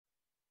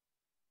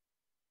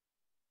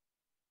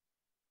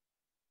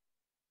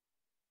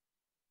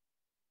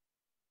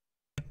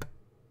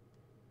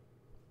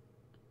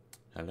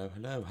Hello,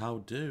 hello, how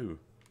do?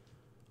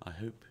 I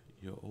hope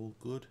you're all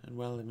good and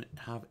well and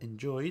have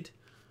enjoyed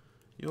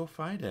your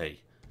Friday.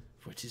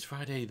 For it is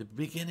Friday, the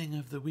beginning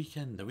of the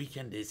weekend. The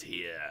weekend is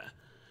here.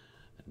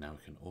 And now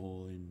we can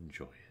all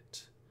enjoy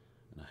it.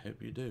 And I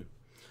hope you do.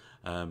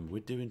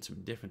 We're doing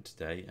something different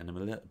today, and I'm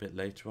a little bit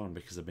later on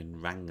because I've been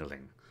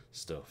wrangling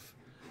stuff.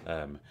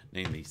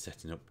 Namely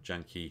setting up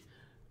janky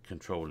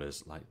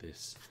controllers like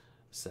this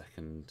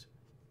third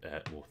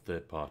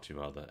party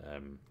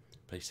rather,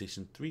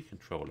 PlayStation 3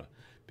 controller,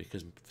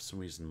 because for some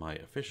reason my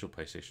official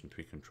PlayStation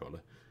 3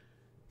 controller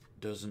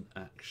doesn't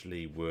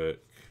actually work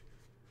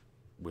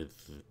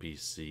with the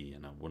PC,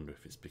 and I wonder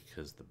if it's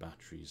because the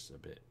battery's a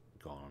bit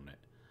gone on it.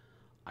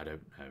 I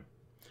don't know.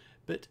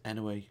 But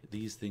anyway,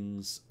 these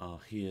things are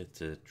here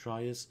to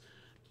try us.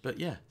 But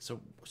yeah, so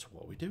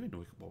what are we doing?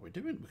 We're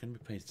going to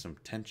be playing some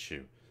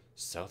Tenchu,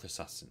 Stealth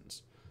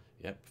Assassins.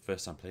 Yep,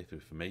 first time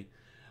playthrough for me.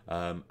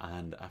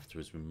 And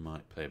afterwards we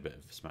might play a bit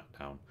of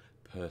Smackdown.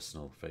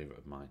 Personal favourite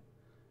of mine.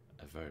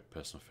 A very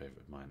personal favourite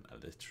of mine.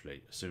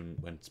 Literally, soon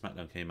when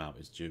Smackdown came out, it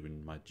was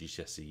during my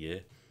GCSE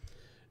year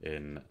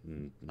in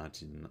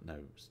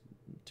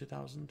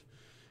 2000.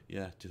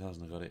 Yeah,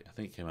 2000 I got it. I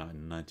think it came out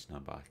in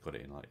 99, but I got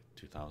it in like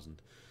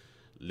 2000.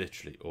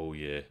 Literally all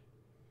year.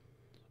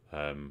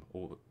 No,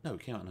 it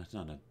came out in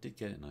 99. I did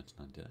get it in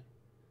 99, did I?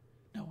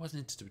 No, I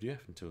wasn't into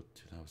WWF until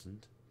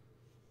 2000.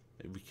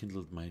 It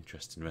rekindled my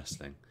interest in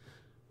wrestling.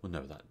 Well,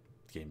 no, that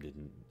game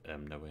didn't.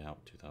 No Way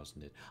Out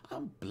 2000 did.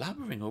 I'm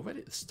blabbering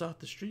already at the start of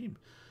the stream.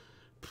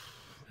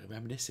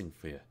 Reminiscing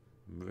for you.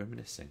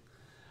 Reminiscing.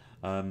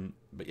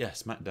 But yeah,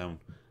 Smackdown,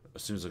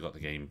 as soon as I got the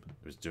game,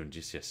 it was during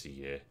GCSE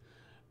year,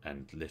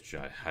 and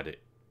literally I had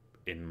it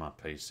in my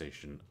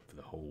PlayStation for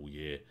the whole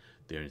year.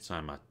 The only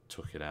time I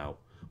took it out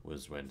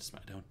was when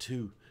Smackdown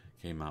 2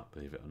 came out,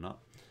 believe it or not.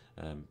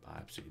 I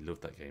absolutely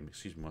loved that game.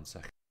 Excuse me one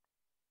second.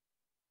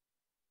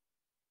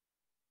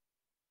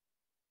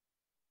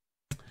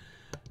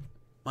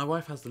 My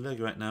wife has the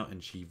Lego right now,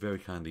 and she very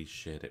kindly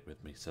shared it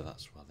with me, so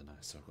that's rather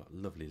nice. So I've got a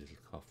lovely little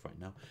cough right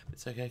now. But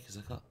it's okay because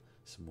I've got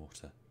some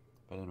water.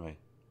 But anyway,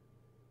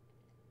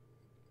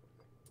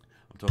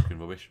 I'm talking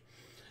rubbish.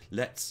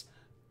 Let's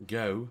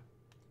go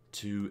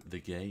to the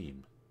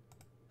game.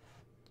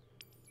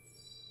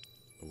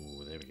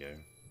 Oh, there we go.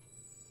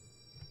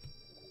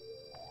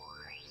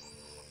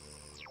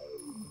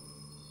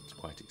 It's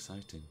quite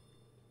exciting.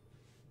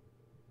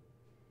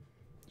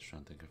 Just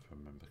trying to think if I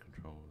remember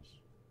controls.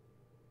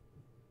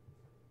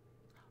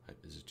 I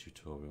hope there's a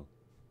tutorial.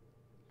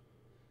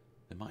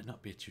 There might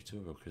not be a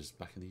tutorial because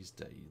back in these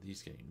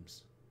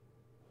games,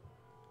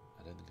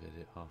 I don't think they did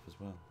it half as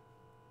well.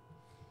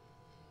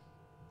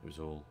 It was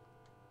all,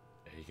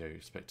 there you go, you're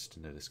expected to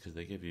know this because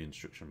they gave you an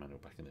instruction manual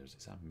back in those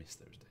days. I miss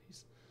those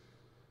days.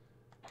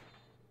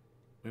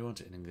 We want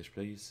it in English,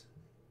 please.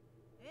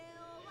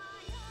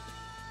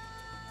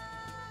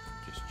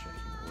 Just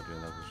checking audio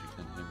levels. You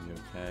can hear me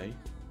okay?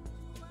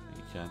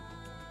 You can.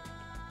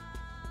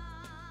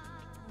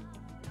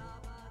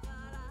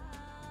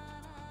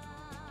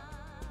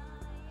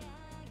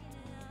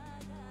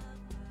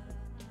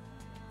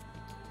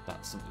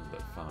 That's something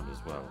that I found as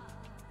well.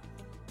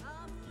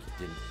 I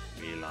didn't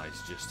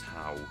realise just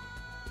how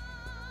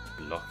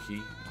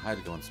blocky. I had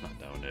to go on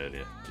Smackdown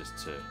earlier just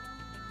to,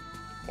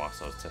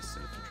 whilst I was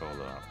testing the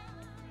controller out.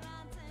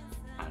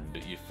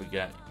 And you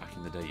forget, back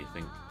in the day you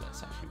think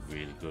that's actually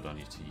really good on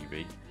your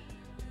TV,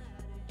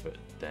 but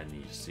then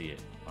you see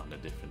it on a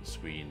different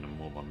screen, a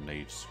more modern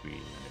age screen,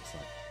 and it's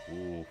like,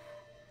 ooh,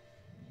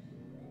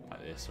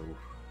 like this, ooh.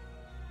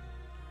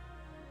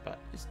 But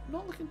it's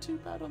not looking too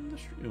bad on the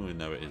stream. Oh,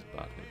 no, it is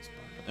bad. It's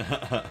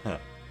bad.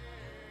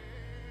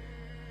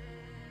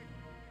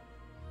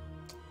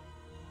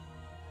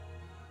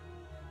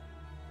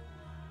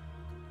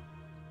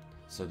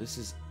 So this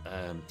is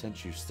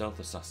Tenchu Stealth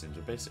Assassins.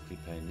 We're basically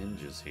playing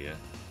ninjas here.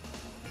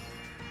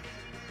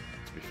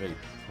 To be fair,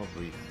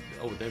 probably...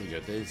 Oh, there we go.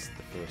 There's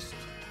the first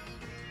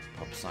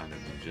proper sign of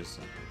ninjas.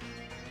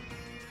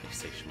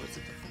 PlayStation was a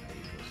different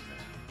age, wasn't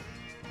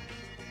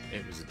it?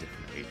 It was a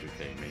different age of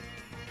gaming.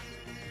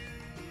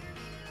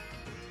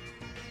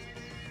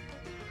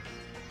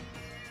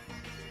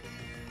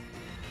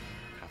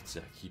 I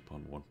keep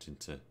on wanting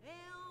to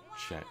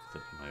check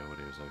that my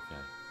audio is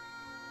okay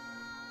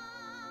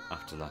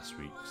after last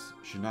week's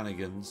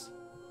shenanigans.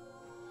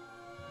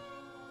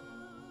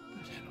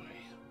 But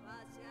anyway,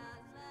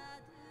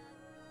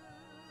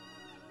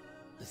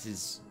 this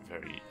is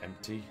very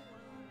empty.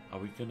 Are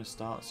we going to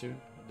start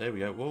soon? There we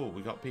go. Whoa,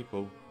 we got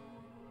people.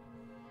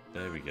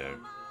 There we go.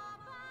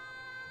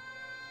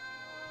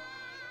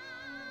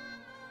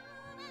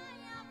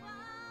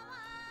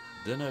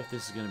 Don't know if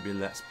this is going to be a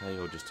let's play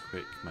or just a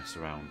quick mess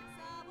around.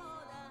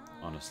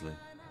 Honestly,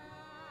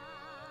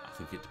 I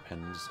think it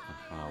depends on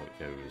how it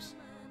goes.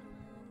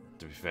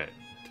 To be fair, it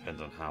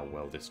depends on how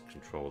well this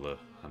controller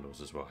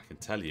handles as well. I can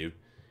tell you,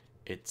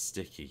 it's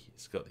sticky.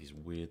 It's got these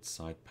weird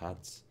side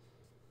pads.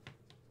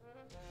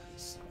 And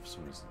for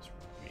some reason, it's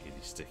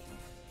really sticky.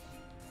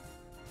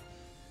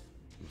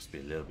 It must be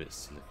a little bit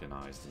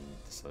siliconized and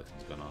the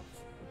silicon's gone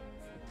off.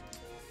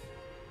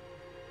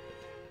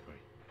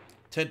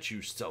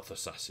 Tenchu stealth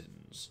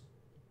assassins.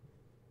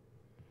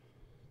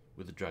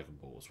 With the Dragon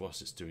Balls.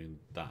 Whilst it's doing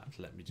that,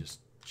 let me just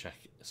check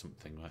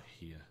something right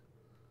here.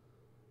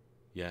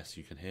 Yes,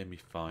 you can hear me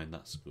fine.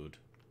 That's good.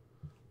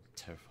 I'm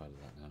terrified of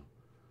that now.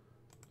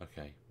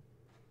 Okay.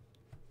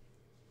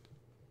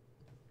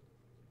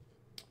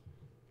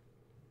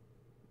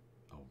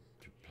 Oh,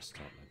 press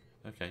start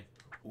then. Okay.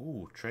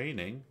 Ooh,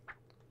 training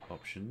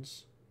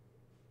options.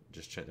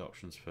 Just check the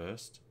options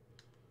first.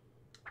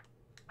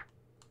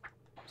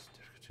 What's the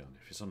difficulty on?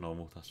 If it's on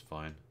normal, that's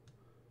fine.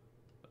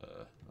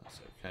 That's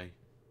okay.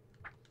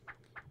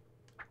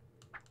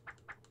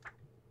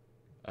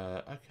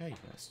 Okay,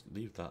 let's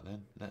leave that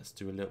then. Let's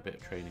do a little bit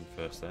of training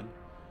first then.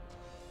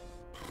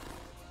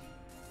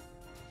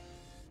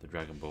 The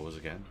Dragon Balls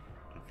again.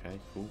 Okay,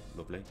 cool,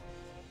 lovely.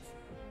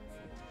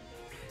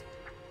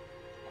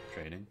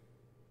 Training.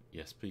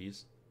 Yes,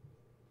 please.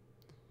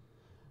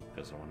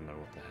 Because I want to know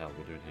what the hell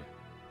we're doing here.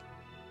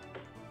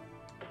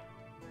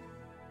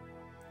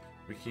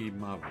 Ricky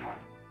Maru.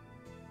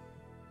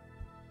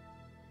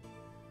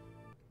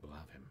 We'll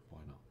have him, why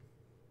not?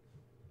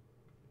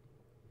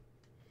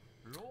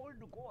 Lord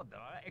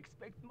Gorda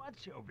expects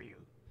much of you.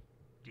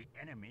 The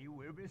enemy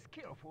will be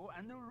skillful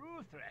and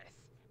ruthless.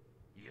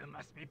 You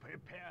must be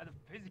prepared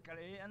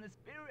physically and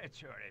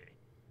spiritually.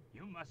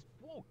 You must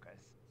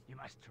focus. You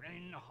must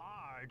train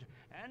hard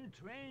and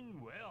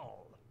train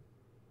well.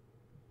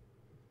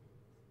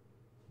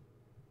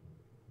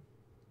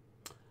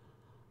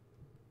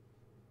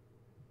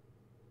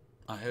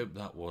 I hope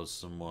that was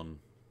someone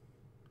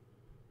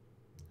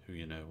who,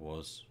 you know,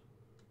 was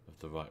of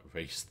the right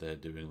race there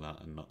doing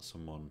that and not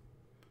someone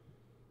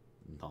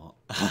not.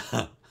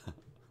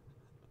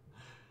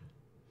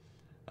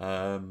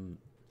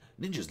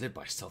 Ninjas live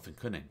by stealth and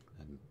cunning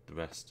and the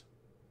rest.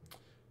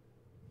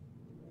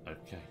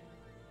 Okay.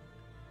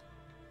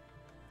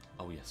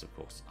 Oh yes, of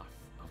course.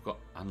 I've got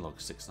analog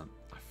sticks and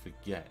I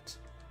forget.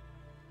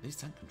 These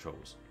tank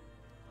controls.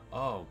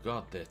 Oh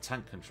god, they're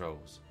tank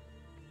controls.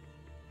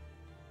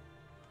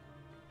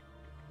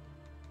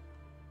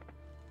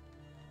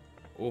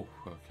 Oh,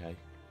 okay.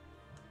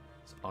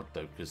 It's odd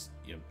though because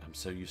I'm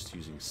so used to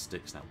using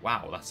sticks now.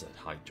 Wow, that's a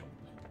high jump.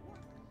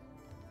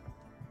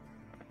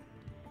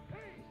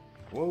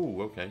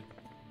 Whoa, okay.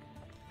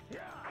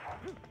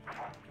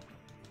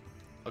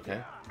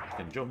 Okay, I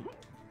can jump.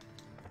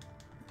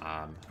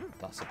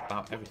 That's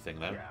about everything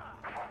though.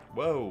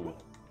 Whoa!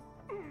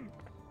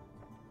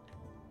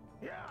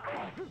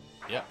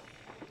 Yep,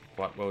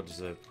 quite well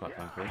deserved, quite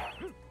frankly.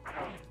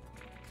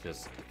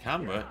 Because the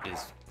camera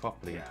is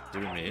properly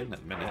doing me in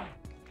at the minute.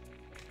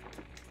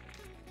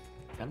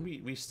 Can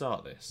we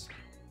restart this?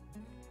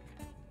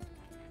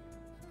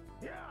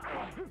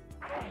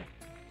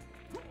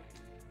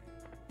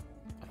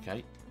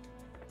 Okay.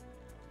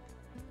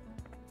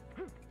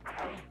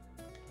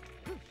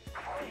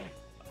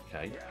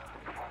 Okay.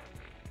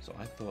 So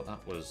I thought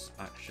that was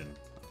action.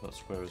 I thought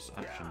square was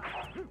action.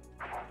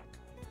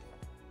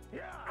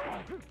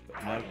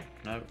 But no,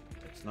 no,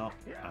 it's not.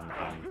 And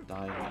I'm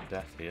dying at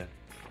death here.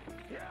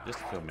 Just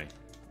kill me.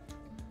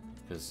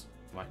 Because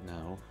right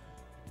now...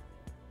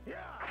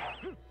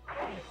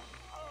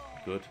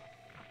 Good.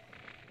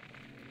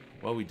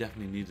 Well, we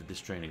definitely needed this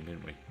training,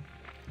 didn't we?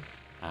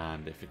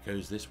 And if it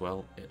goes this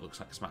well, it looks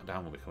like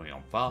Smackdown will be coming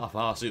on far,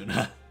 far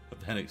sooner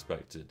than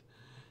expected.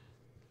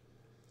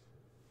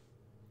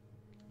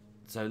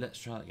 So let's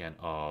try it again.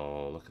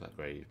 Oh, look at that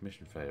grave.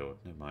 Mission failed.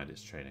 Never mind,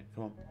 it's training.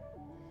 Come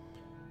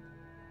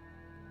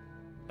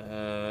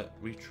on.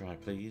 Retry,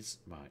 please.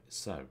 Right,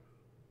 so.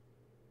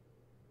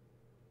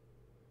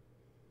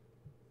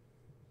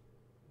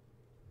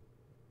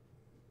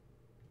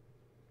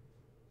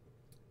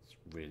 It's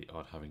really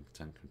odd having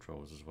 10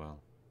 controls as well.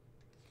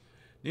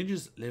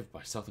 Ninjas live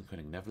by stealth and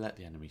cunning. Never let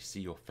the enemy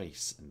see your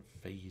face and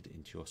fade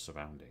into your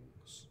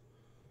surroundings.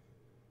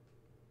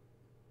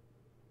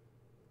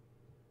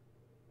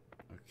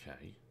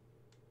 Okay.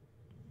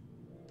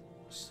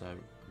 So,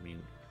 I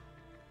mean...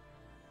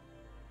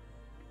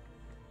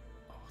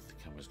 Oh, the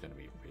camera's going to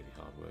be really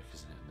hard work,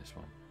 isn't it, in this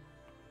one?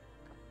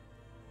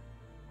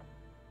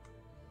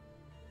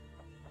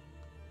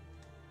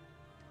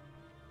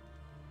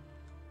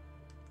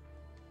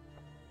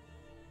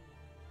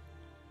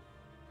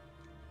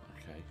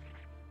 Okay.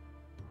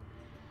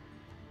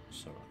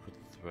 So I could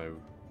throw...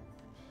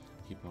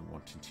 Keep on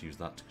wanting to use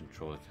that to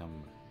control the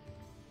camera.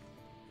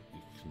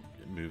 You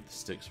can move the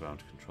sticks around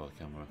to control the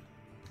camera.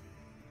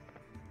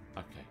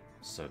 Okay,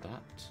 so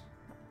that...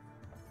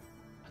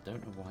 I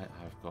don't know why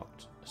I've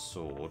got a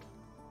sword.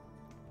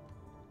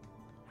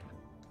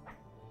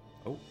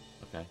 Oh,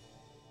 okay.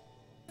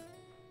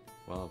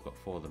 Well, I've got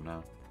 4 of them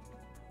now.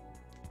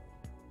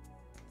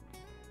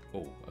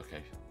 Oh,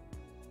 okay.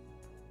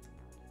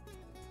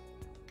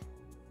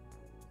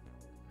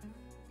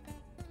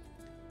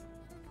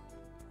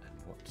 And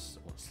what's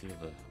the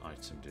other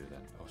item do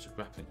then? Oh, it's a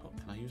grappling hook.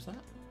 Can I use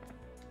that?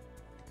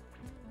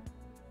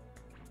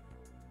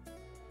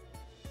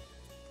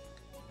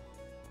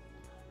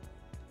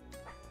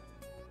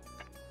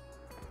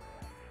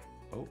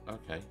 Oh,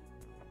 okay.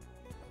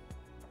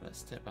 Let's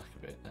step back a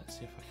bit. Let's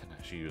see if I can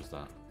actually use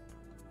that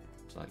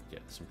to like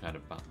get some kind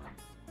of Batman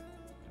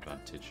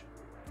advantage.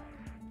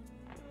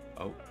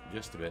 Oh,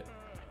 just a bit.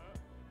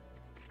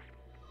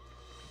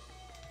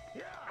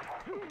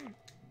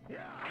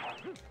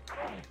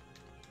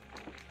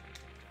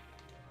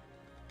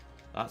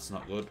 That's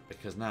not good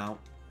because now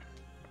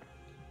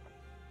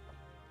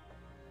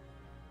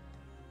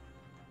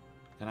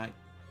can I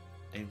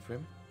aim for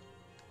him?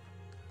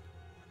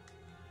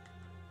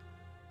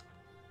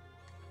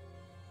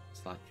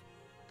 It's like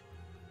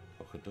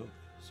hook a duck or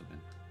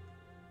something.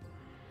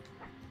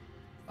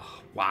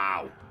 Oh,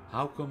 wow!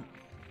 How come?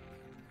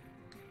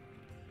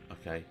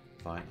 Okay,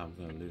 fine. I'm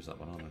going to lose that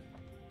one, aren't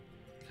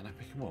I? Can I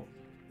pick him up?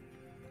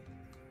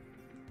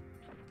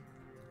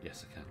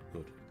 Yes, I can.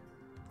 Good.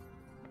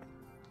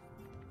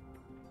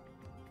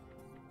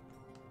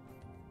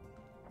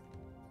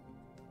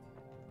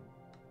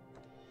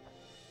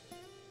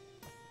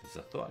 At least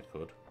I thought I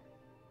could.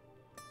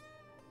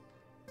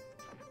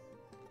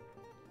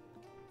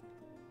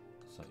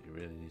 So you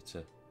really need to...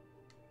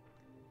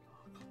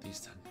 Oh god, these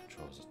tank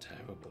controls are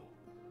terrible.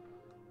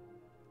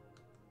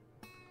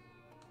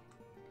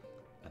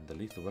 And the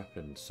Lethal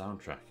Weapon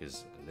soundtrack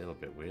is a little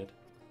bit weird.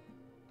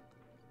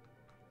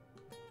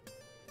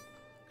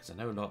 Because I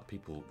know a lot of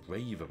people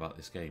rave about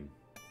this game.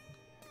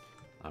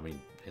 I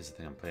mean, here's the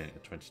thing, I'm playing it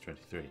in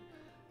 2023.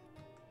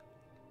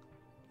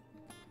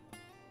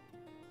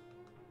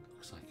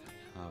 Looks like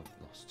I have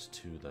lost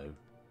two though.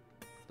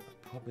 That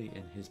are probably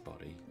in his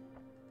body.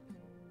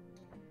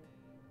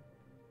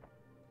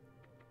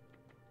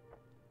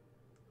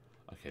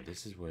 Okay,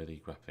 this is where the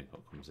grappling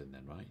hook comes in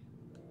then, right?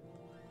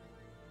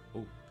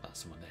 Oh,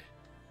 that's someone there.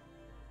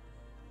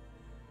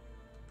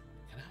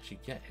 Can I actually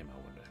get him, I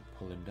wonder, and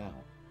pull him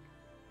down?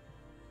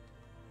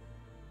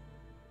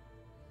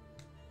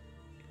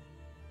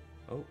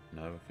 Oh,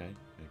 no, okay,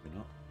 maybe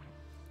not.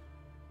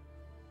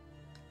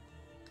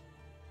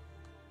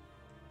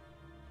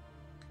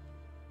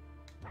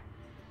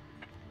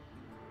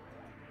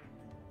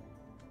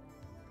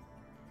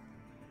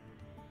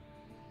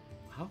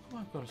 How come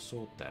I've got a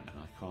sword then and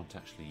I can't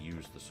actually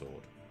use the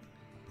sword?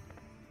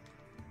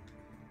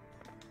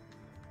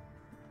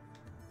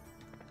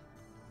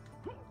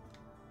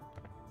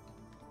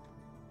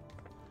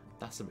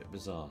 That's a bit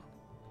bizarre.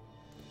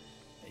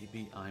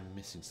 Maybe I'm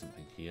missing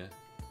something here.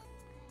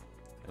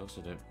 I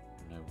also don't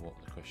know what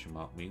the question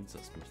mark means.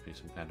 That must be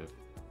some kind of...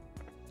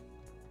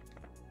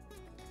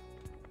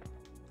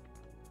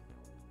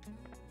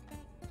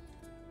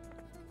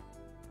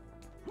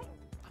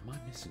 Am I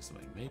missing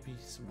something? Maybe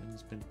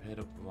something's been paired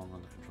up wrong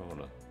on the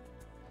controller.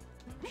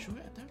 I'm sure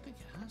I don't think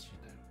it has, you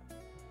know.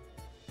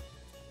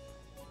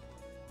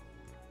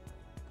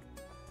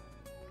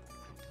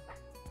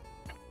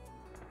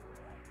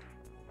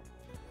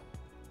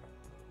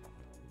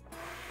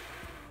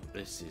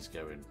 This is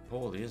going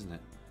poorly, isn't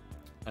it?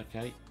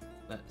 Okay,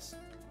 let's...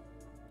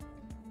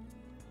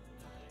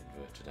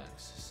 Inverted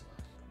axis.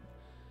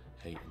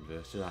 I hate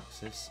inverted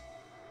axis.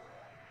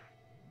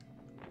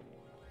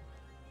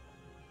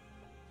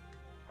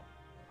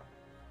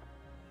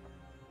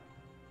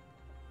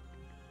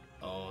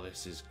 Oh,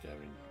 this is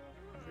going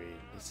really...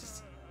 This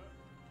is...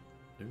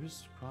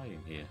 Who's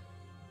crying here?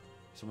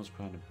 Someone's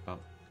crying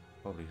about...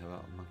 Probably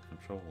about my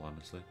control,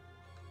 honestly.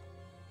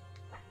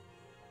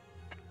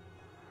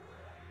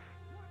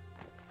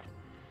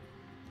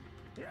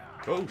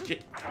 Oh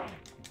shit!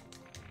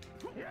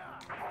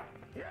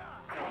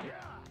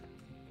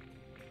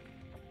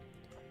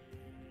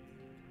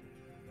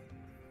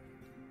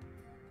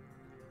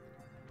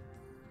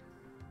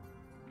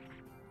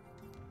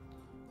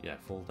 Yeah,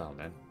 fall down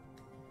then.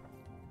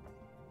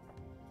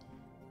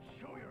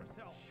 Show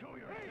yourself. Show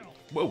yourself.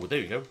 Whoa, there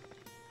you go.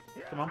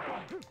 Come on.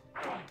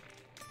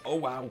 Oh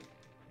wow.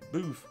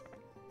 Move.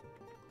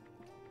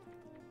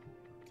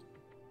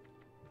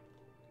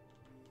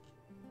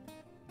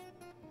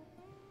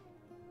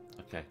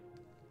 Okay.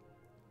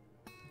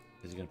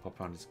 Is he going to pop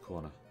around this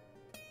corner?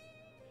 Show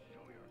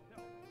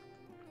yourself.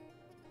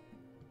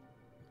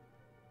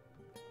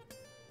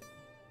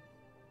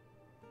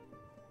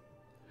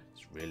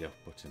 It's really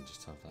off-putting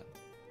just to have that.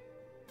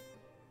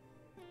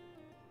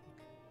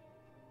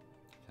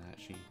 Can I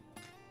actually...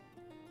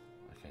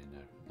 Okay, no,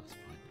 that's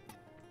fine.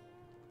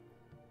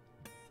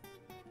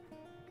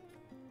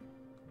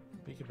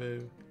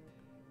 Peekaboo.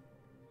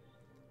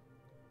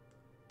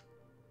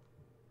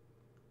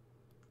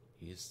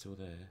 He is still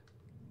there.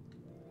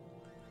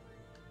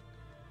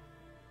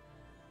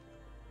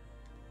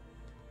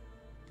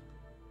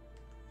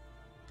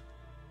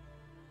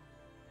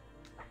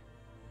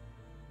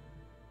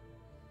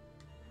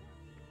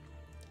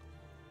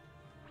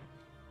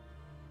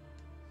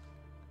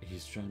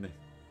 He's trying to...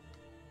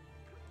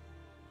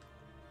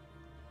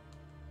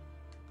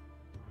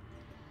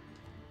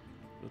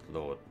 Good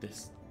lord,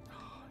 this...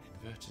 Oh,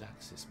 inverted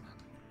axis, man.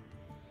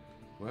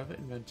 Whoever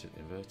invented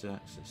inverted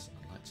axis,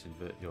 I'd like to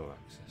invert your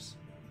axis.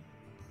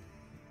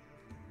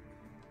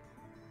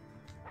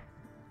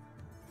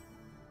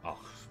 Oh.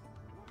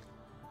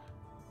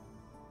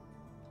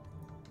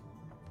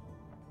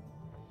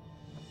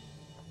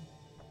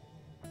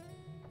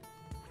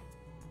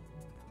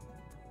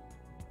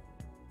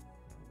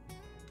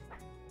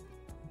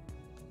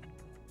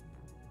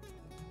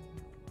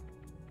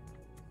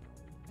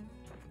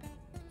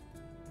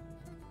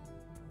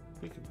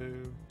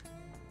 Peekaboo.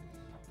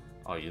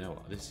 Oh, you know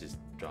what? This is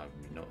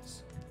driving me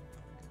nuts.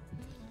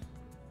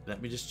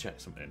 Let me just check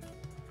something.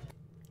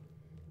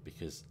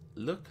 Because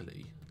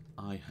luckily,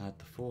 I had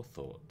the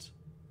forethought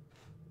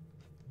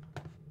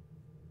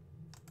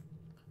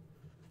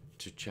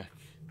to check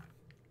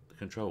the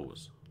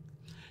controls.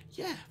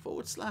 Yeah,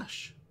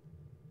 /.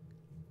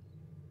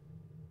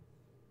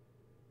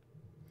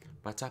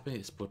 By tapping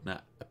this button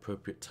at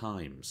appropriate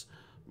times.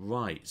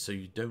 Right, so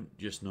you don't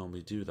just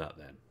normally do that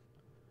then.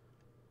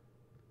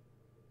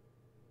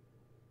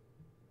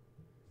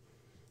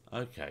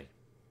 Okay.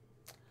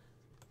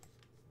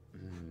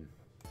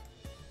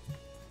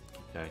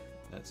 Okay,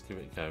 let's give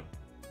it a go.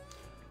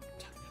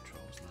 Tap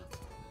controls now.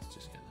 Let's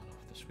just get that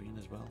off the screen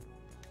as well.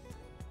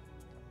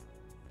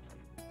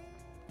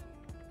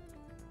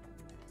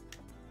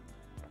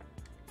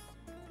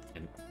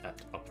 And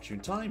at opportune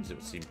times, it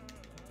would seem.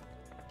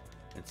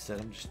 Instead,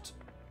 I'm just.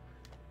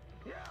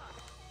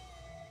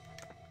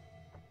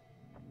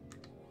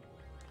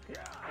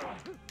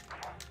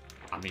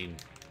 I mean.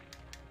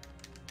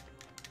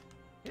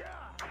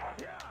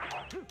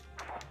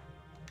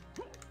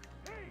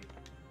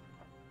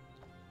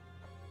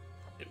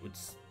 It would.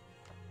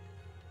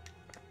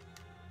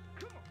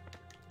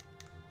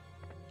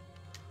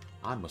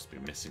 I must be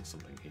missing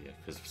something here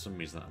because for some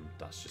reason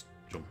that's just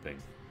jumping.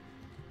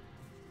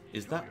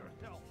 Is that?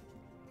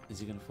 Is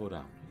he going to fall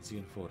down? Is he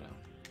going to fall down?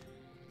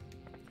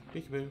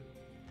 Peekaboo.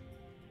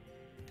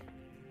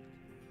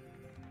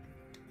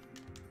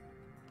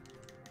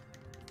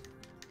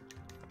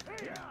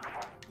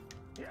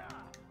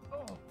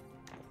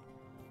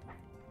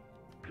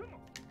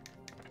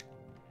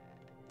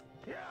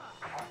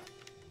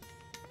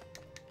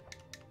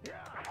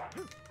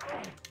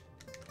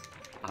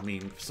 I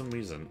mean, for some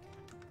reason.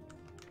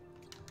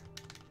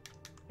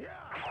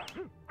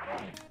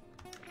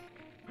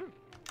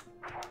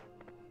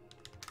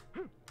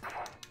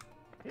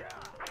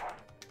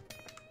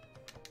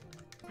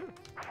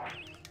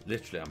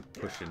 Literally, I'm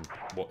pushing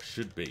what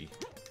should be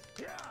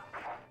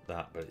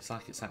that, but it's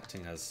like it's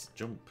acting as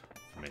jump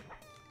for me.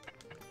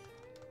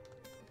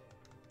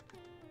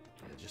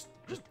 Yeah, just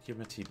give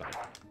him a tea bag.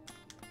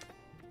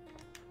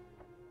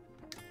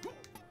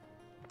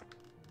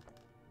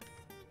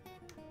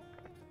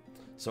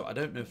 So I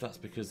don't know if that's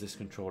because this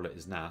controller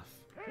is naff,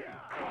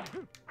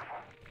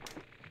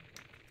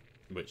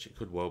 which it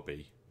could well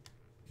be,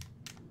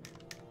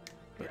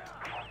 but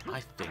I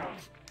think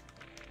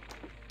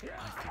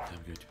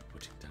I'm going to be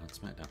putting down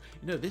Smackdown.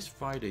 You know, this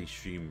Friday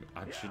stream,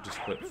 I should just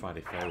put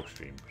Friday fail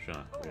stream,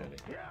 shouldn't I? Really?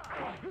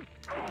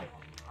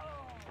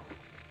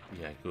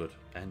 Yeah, good.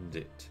 End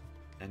it.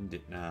 End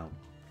it now.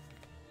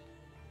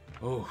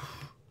 Oh,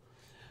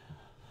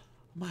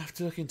 I might have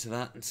to look into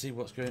that and see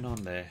what's going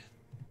on there.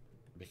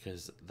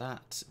 Because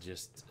that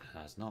just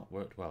has not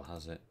worked well,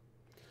 has it?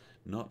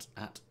 Not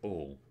at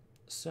all.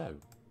 So,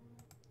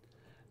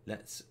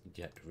 let's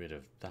get rid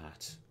of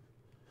that.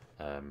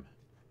 And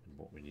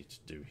what we need to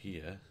do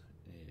here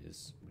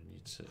is we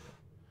need to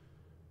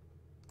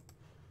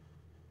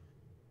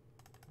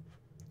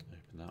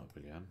open that up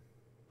again.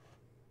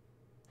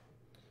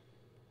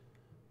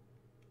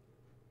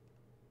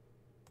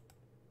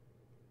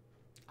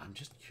 I'm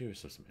just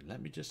curious of something.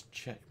 Let me just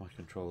check my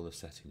controller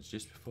settings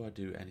just before I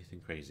do anything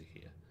crazy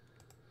here.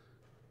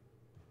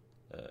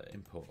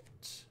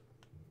 Import.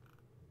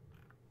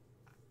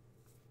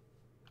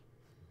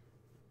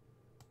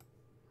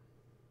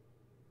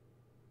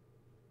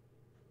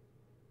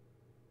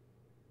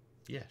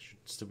 Yeah, should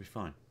still be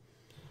fine.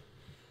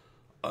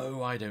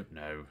 Oh, I don't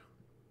know.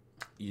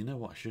 You know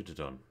what I should have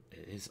done?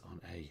 It is on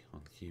A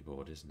on the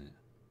keyboard, isn't it?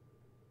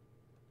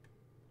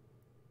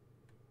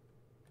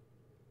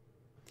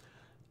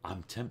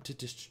 I'm tempted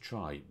just to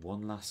try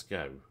one last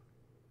go.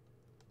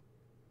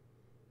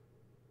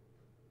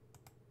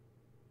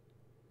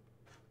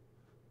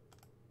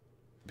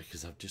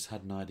 Because I've just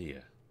had an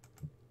idea.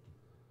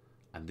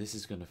 And this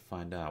is going to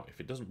find out. If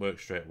it doesn't work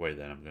straight away,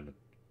 then I'm going to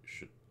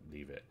should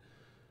leave it.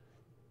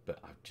 But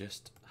I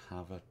just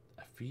have a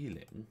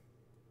feeling.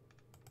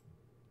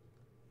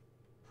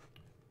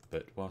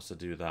 But whilst I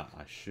do that,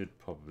 I should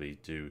probably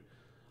do.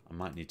 I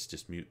might need to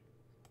just mute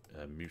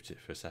it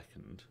for a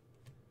second.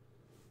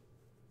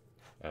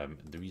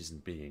 The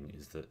reason being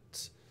is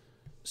that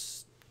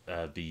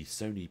the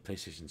Sony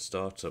PlayStation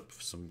startup,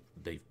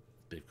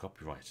 they've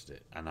copyrighted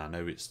it, and I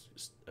know it's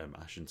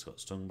Ashens got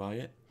stung by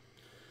it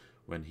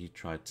when he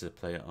tried to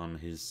play it on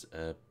his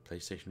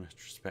PlayStation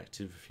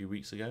retrospective a few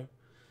weeks ago.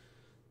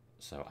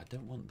 So I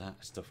don't want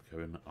that stuff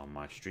going on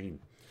my stream.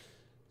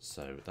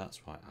 So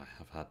that's why I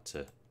have had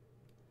to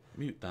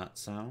mute that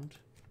sound.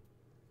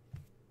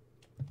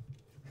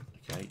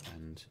 Okay,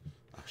 and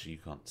actually you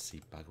can't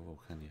see bag of all,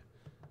 can you?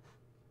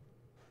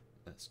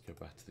 Let's go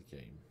back to the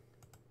game.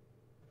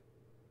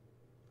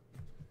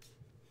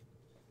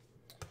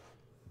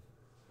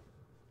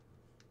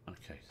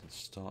 Okay, let's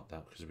start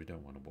that because we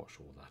don't want to watch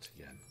all that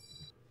again.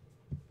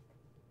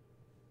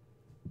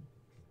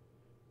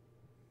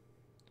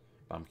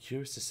 But I'm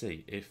curious to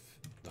see if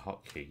the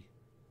hotkey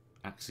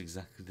acts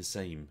exactly the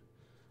same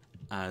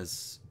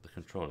as the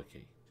controller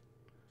key.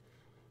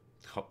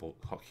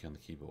 Hotkey on the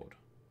keyboard.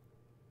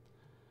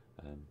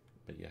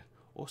 But yeah.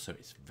 Also,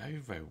 it's very,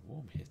 very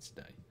warm here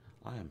today.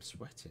 I am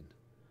sweating.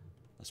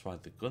 That's why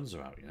the guns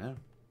are out, you know.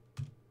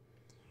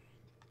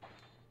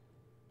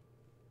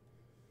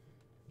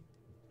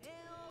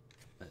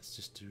 Let's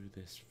just do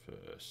this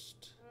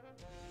first.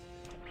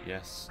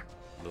 Yes,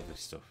 lovely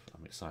stuff.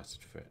 I'm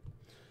excited for it.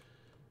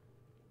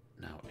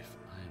 Now, if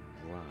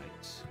I'm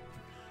right...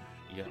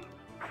 Yep,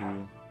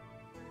 cool.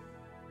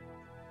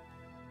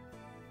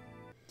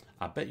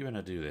 I bet you when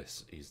I do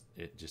this,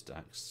 it just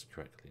acts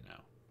correctly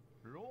now.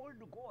 Lord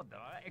God,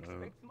 I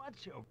expect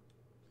much of.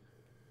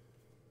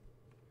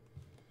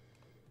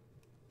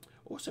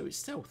 Also, it's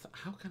stealth.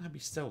 How can I be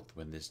stealth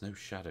when there's no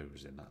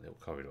shadows in that little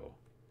corridor?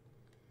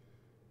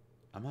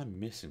 Am I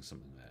missing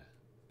something there?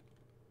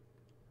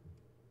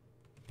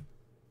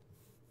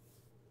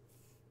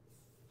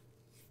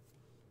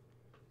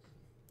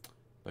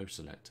 Bow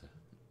selector.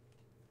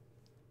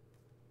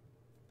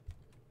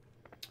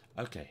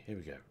 Okay, here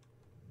we go.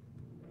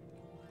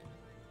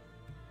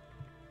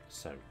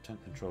 So,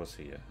 tank controls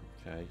here.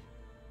 Okay.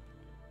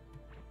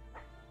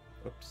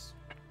 Oops.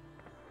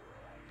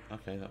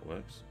 Okay, that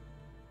works.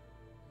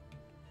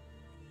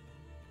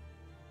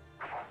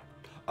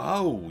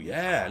 Oh,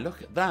 yeah,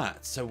 look at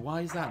that. So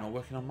why is that not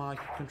working on my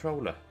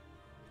controller?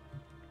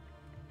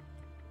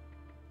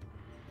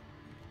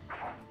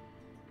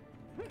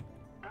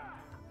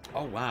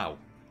 Oh, wow.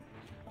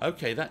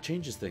 Okay, that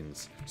changes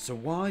things. So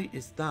why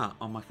is that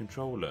on my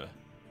controller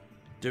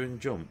doing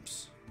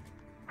jumps?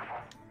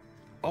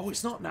 Oh,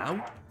 it's not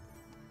now.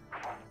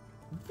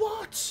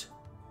 What?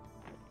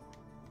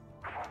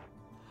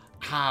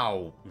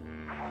 How?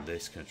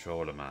 This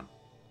controller, man.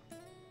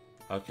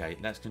 Okay,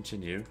 let's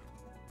continue.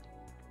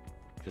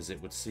 Because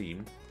it would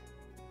seem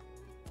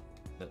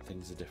that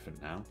things are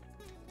different now.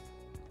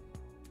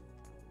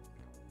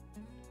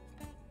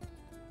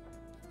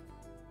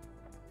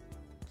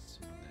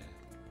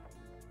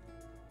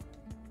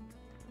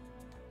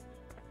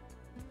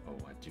 Oh,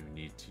 I do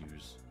need to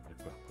use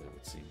a grappler, it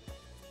would seem.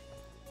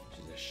 Which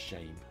is a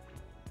shame.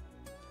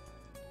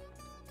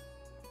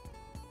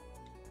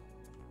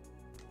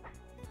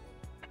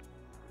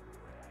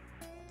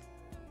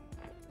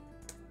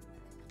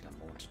 That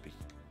more to be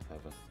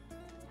clever.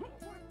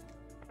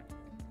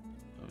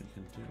 Oh, you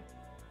can do.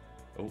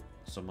 Oh,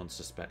 someone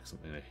suspects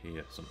something. They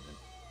hear something.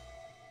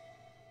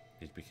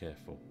 Need to be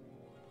careful.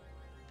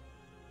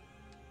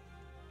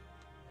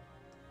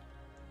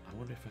 I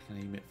wonder if I can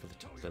aim it for the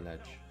top of the ledge.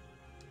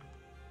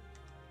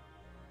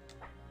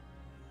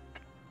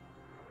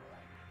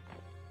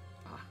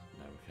 Ah,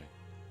 no, okay.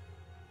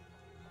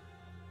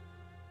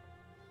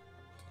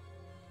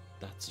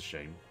 That's a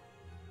shame.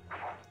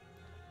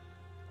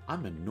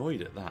 I'm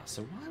annoyed at that.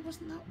 So why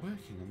wasn't that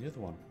working on the other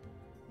one?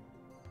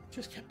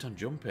 Just kept on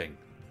jumping.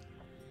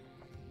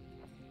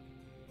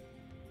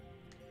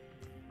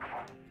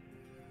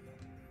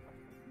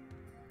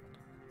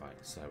 Right,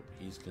 so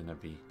he's gonna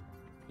be...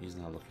 He's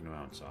now looking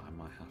around, so I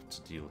might have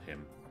to deal with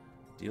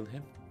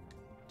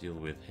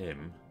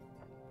him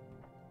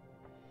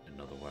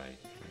another way.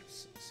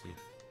 Let's see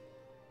if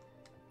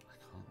I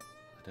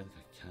don't think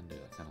I can do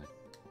that, can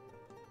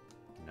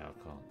I? No, I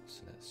can't.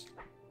 So let's.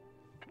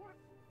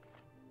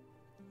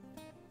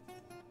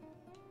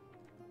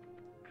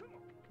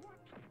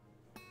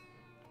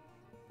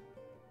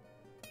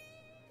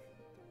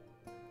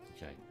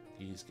 Okay,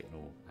 he's getting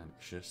all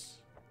anxious.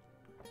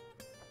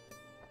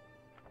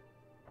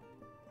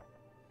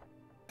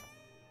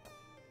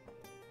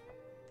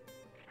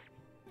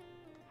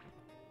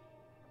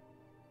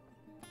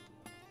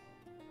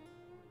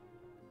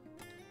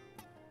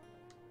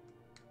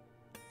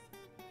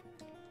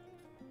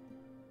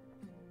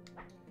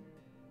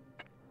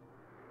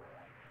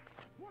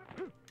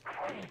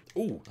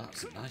 Oh,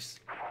 that's nice.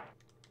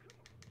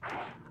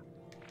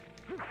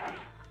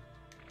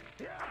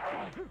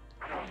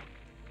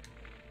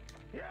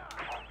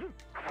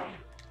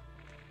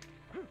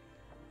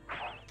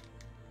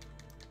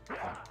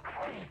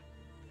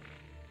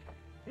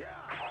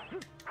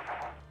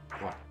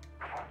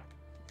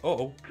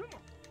 Uh-oh.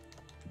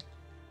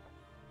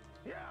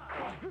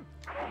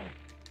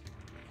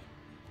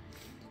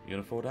 You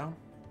gonna fall down?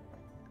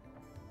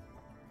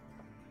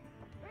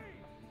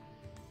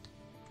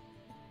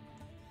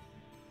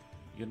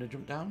 You gonna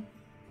jump down?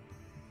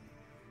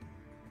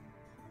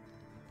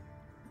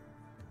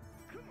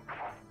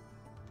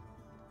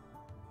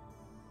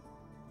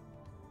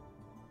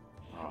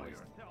 Oh, he's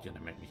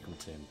gonna make me come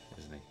to him,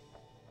 isn't he?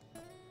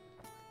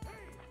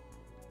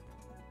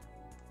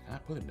 Can I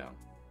pull him down?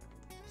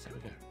 There we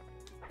go.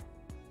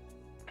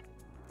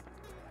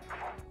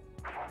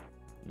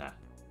 Nah.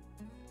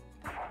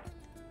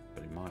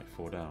 But he might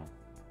fall down.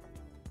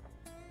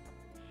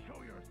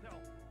 Show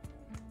yourself.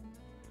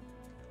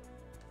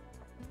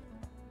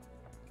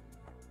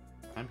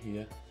 I'm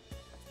here.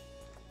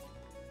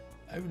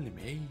 Only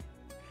me.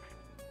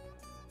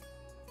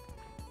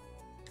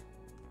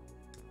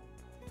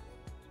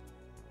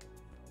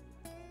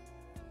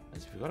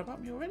 Has he forgot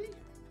about me already?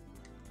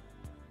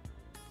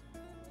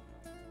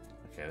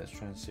 Okay, let's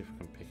try and see if we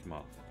can pick him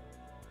off.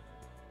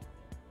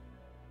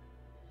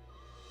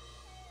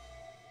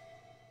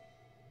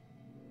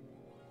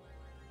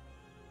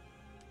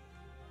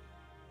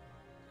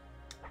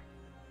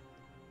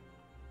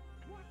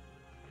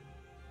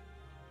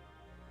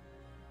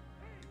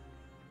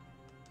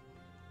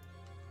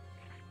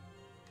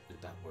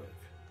 Did that work?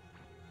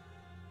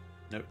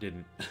 No, it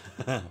didn't.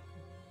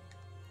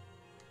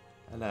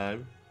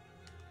 Hello.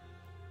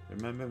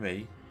 Remember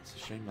me? It's a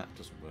shame that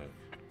doesn't work.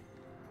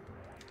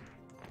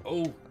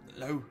 Oh,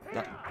 no.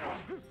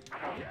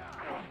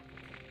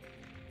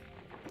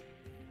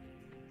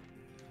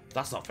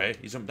 That's not fair.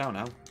 He's jumped down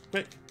now.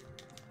 Quick.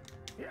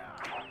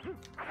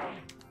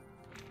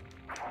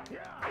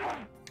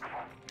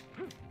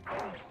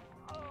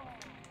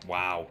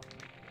 Wow.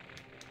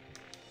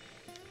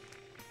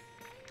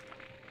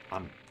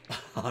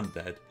 I'm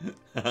dead.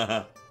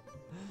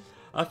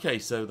 Okay,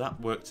 so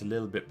that worked a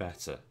little bit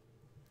better.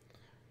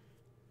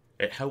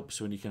 It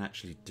helps when you can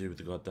actually do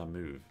the goddamn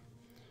move.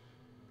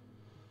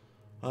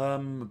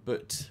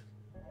 But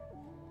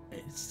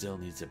it still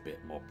needs a bit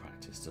more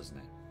practice, doesn't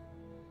it?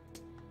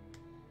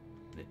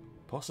 It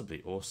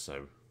possibly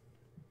also...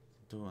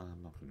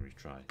 I'm not going to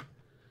retry.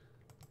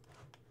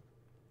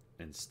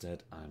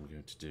 Instead, I'm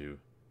going to do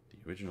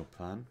the original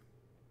plan.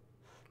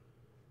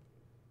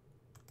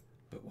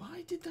 But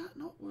why did that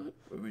not work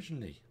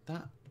originally?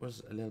 That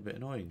was a little bit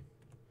annoying,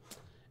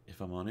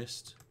 if I'm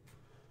honest.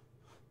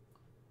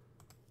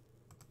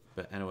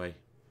 But anyway,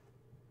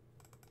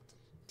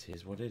 it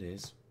is what it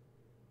is.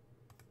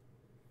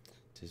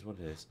 It is what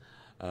it is.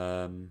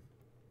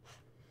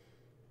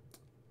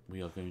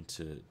 We are going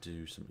to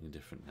do something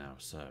different now.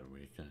 So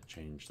we're going to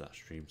change that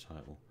stream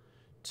title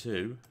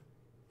to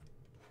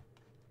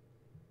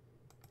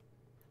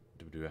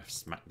WF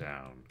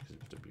Smackdown, because it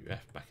was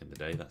WF back in the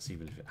day. That's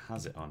even if it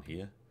has it on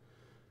here.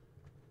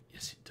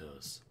 Yes, it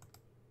does.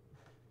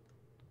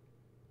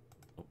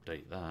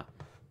 Update that.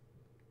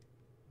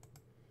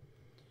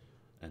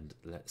 And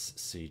let's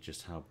see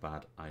just how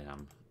bad I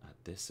am at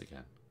this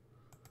again.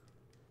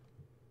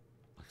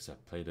 Like I said,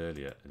 I played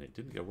earlier and it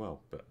didn't go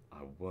well, but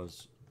I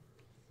was...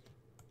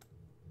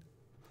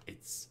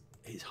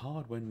 It's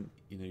hard when,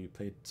 you know, you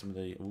played some of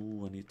the...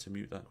 Ooh, I need to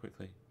mute that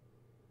quickly.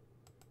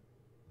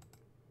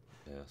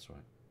 Yeah, that's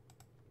right.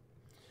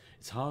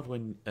 It's hard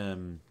when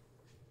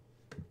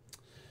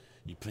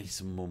you play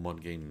some more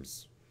mod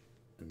games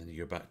and then you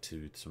go back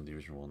to some of the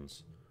original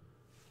ones.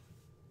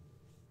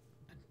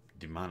 And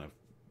the amount of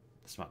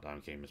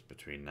Smackdown games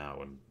between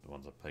now and the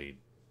ones I played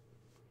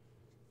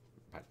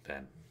back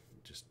then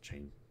just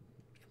changed.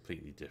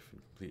 Completely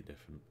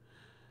different.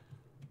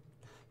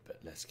 But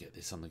let's get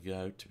this on the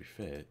go. To be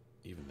fair,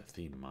 even the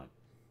theme might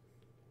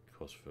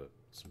cause for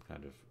some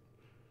kind of...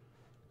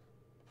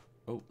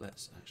 Oh,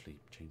 let's actually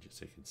change it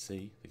so you can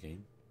see the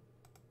game.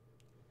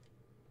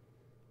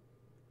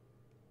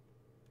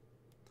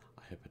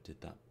 I hope I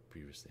did that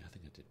previously. I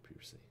think I did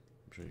previously.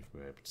 I'm sure you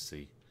were able to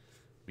see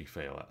me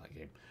fail at that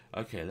game.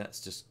 Okay,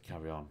 let's just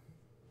carry on.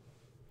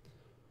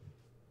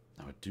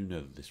 Now, I do know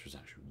that this was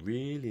actually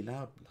really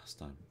loud last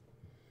time.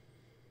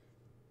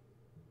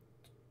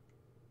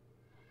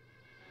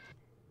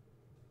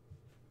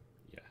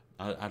 Yeah,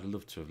 I'd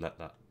love to have let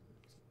that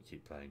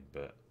keep playing,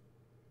 but...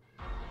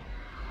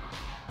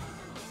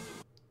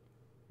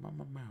 I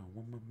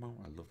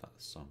love that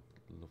song.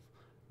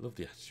 Love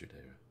the Attitude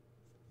Era.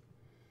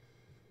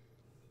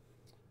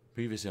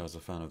 Previously, I was a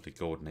fan of the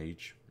Golden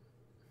Age.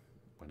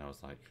 When I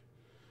was like,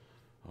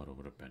 what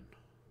would have been?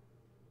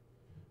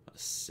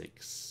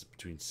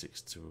 Between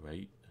 6 to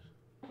 8,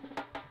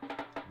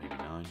 maybe 9.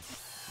 I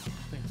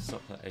think I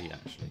stopped at 8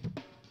 actually.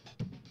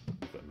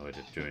 I got annoyed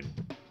at doing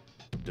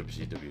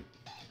WCW.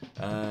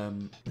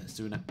 Let's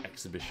do an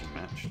exhibition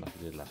match like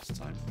I did last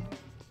time.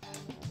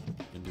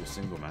 We're gonna do a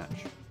single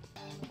match.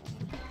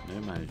 No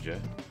manager,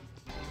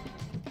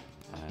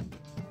 and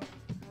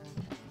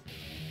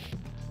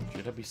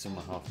should I be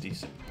someone half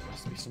decent? It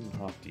has to be someone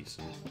half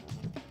decent,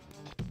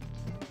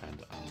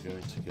 and I'm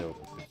going to go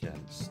up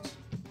against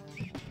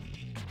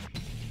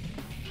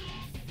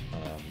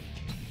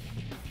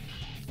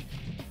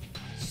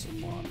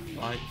someone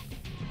like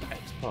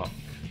X-Pac.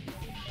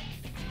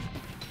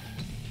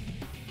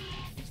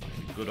 It's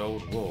like a good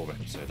old war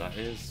episode, that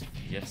is.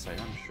 Yes, I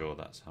am sure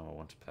that's how I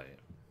want to play it.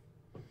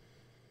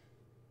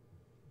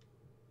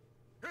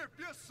 If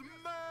you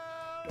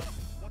smell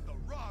what the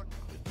Rock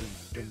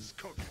is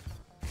cooking.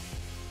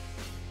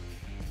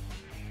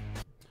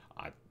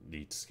 I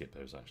need to skip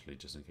those actually,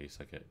 just in case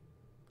I get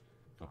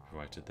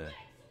copyrighted there.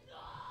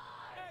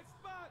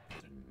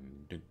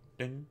 Dun,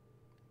 dun,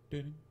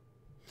 dun.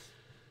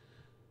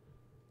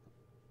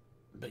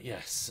 But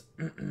yes.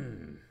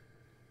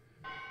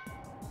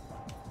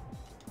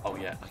 Oh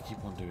yeah, I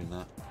keep on doing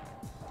that.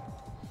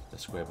 The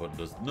square button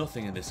does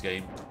nothing in this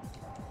game.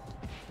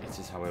 It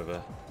is,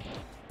 however,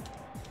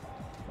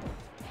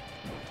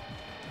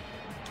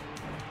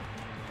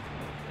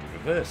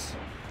 reverse.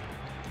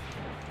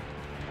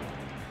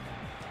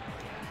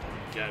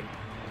 There we go.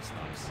 That's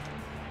nice.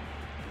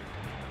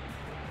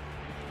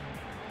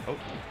 Oh,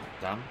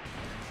 damn.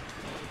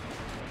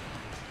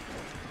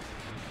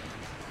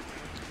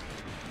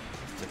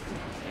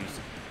 Use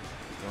the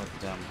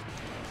goddamn.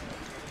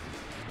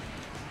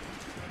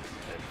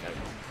 There we go.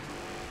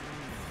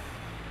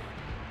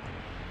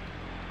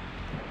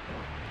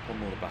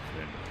 Pummel the back of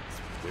him. It's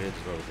weird as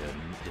well.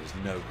 There's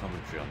no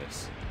commentary on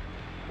this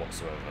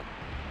whatsoever.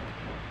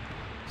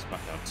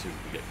 Smackdown 2, we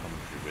get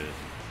commentary with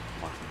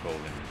Michael Cole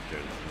and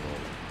Joe Raw.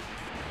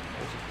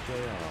 Was it JR?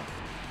 I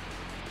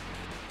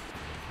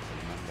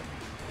can't remember.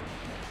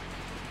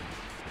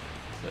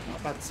 But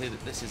not bad to say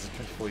that this is a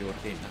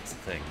 24-year-old game, that's the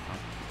thing.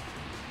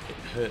 It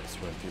hurts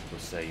when people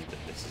say that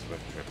this is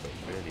retro, but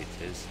really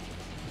it is.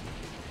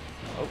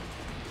 Oh.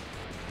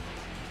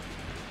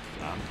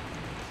 Land.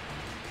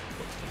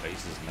 But the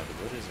face is never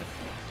good, is it?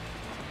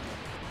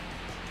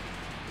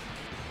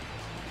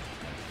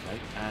 Okay,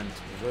 and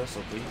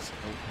reversal please.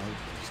 Oh no,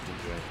 just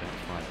didn't do anything,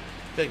 that's fine.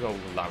 Big old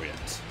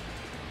lariat.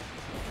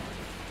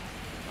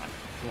 Right,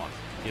 come on,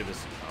 give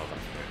us. Oh,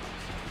 that's very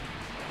nice.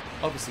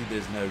 Obviously,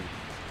 there's no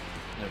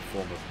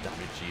form of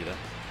damage either,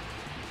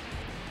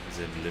 as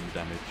in limb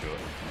damage or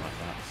anything like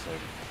that. So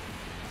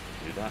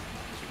do that,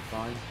 absolutely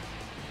fine.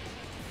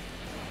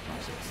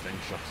 Nice little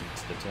slingshot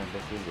into the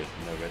turnbuckle with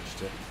no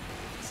register.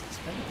 It's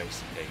a very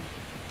basic game.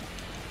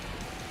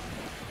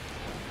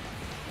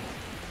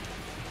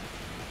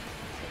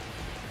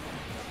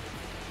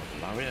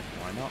 Lariat,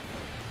 why not?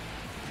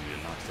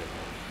 Really nice to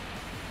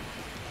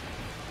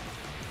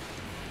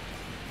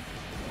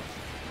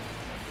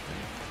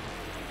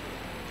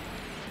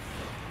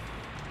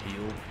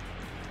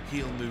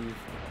heel move,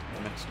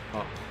 the Mexican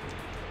pop.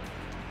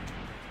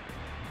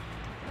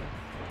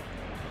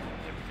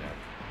 There we go.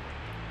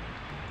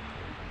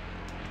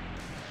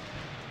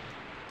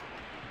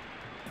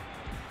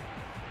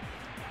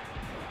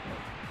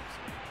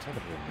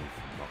 Terrible move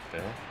from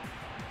Rockdale.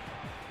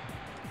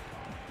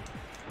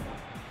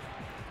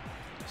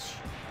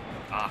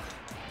 Ah!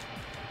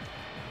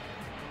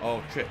 Oh,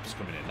 trips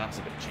coming in. That's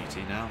a bit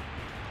cheaty now.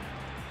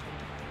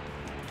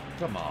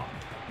 Come on.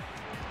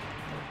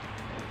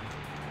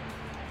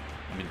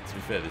 I mean, to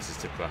be fair, this is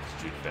typical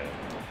attitude fair.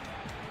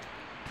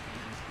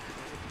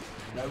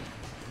 No.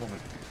 Come on,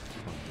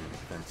 being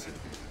offensive.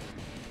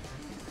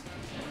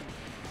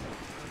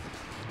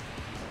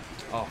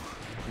 Oh,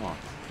 come on.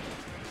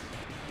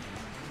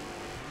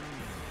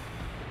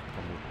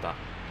 Come with that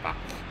back.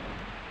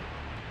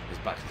 His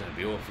back's going to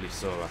be awfully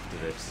sore after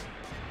this.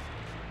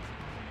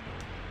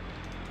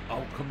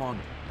 Oh, come on.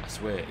 I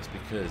swear, it's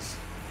because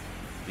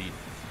the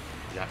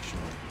actual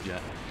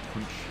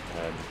punch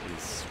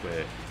is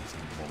where it's in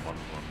more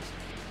modern ones,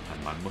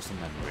 and my muscle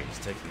memory is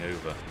taking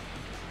over.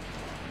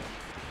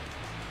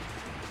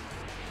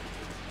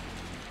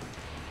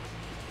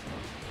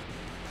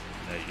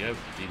 There you go,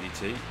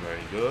 DDT,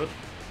 very good.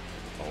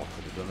 Oh, I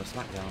could have done a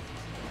Smackdown.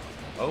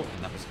 Oh,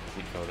 and that was a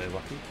complete fail there,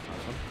 Wacky.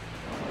 Nice one.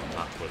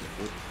 That was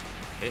a good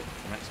hit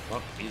from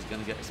X-Pac. He's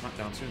going to get a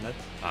Smackdown soon, though.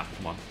 Ah,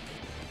 come on.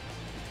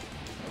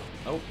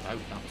 Oh, no,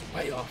 that was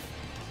way off.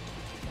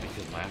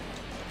 Because my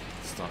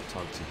start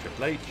targeting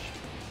Triple H.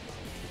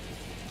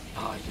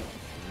 Ah, yeah.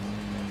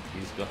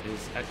 He's got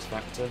his X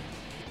Factor.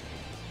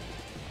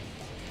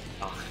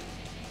 Ah.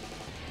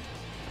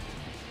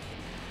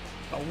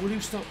 Oh, will you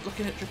stop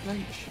looking at Triple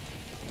H?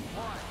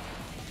 1,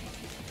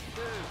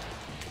 2.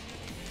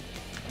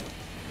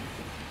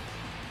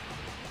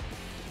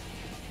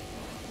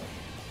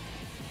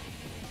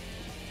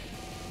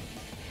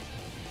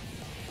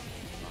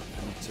 I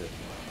need to.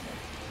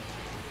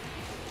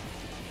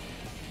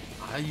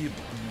 Are you?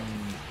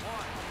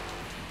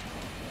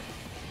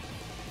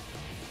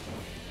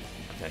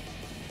 Okay.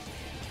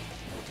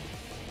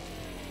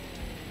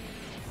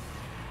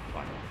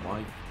 Right,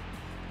 why?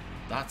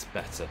 That's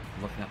better.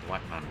 I'm looking at the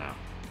white man now.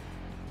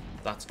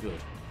 That's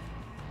good.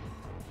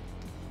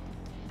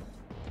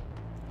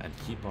 And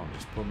keep on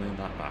just pummeling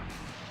that back.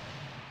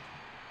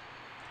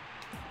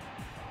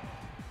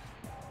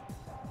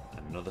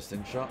 Another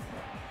sting shot.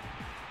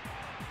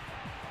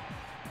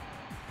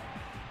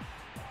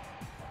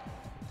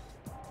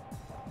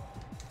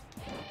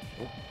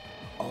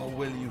 Oh,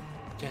 will you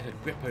get a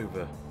grip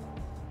over?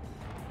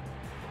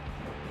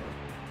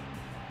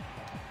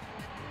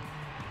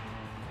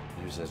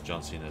 Who says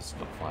John Cena's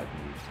got 5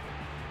 moves?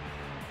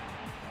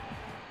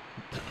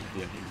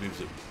 The only moves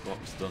that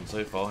Brock's done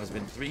so far has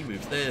been 3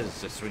 moves.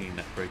 There's a swinging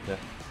neck breaker.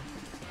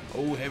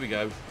 Oh, here we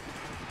go.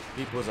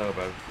 People's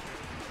elbow.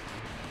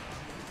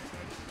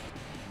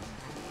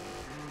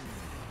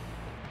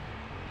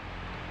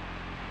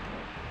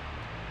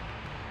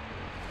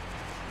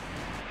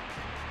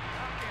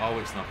 Oh,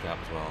 it's knockout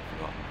as well. I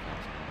forgot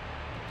knockouts.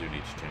 I do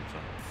need to change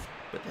that.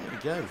 But there we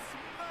go.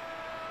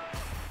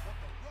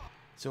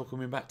 It's all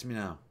coming back to me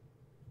now.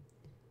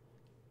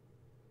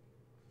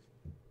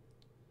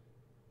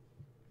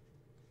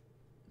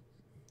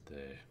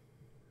 There.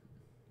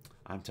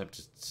 I'm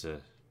tempted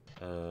to...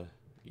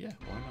 yeah,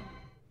 why not?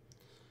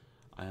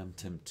 I am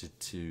tempted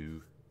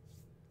to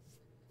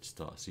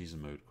start a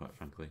season mode, quite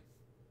frankly.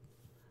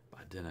 But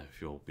I don't know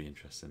if you'll be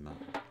interested in that.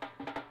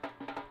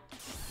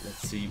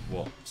 Let's see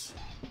what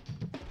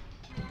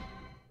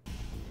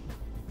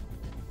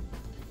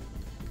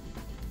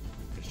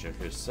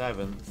Jericho's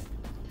 7th.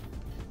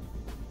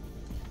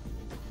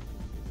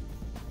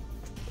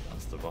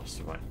 That's the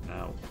roster right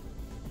now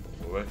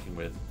that we're working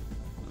with.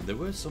 And there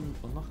were some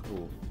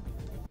unlockable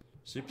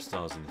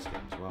superstars in this game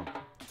as well.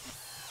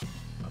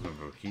 I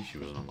remember Rikishi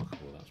was an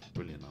unlockable. That was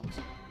brilliant. That was.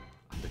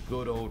 And the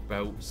good old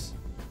belts.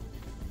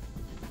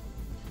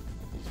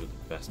 These were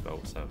the best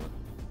belts ever.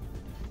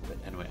 But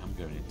anyway, I'm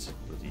going into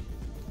bloody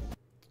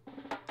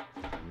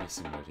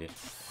missing mode here.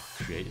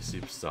 Create a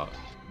superstar.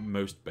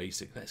 Most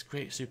basic. Let's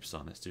create a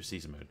superstar. Let's do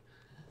season mode.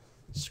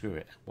 Screw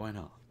it. Why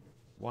not?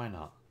 Why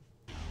not?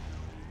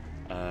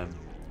 But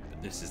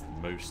this is the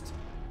most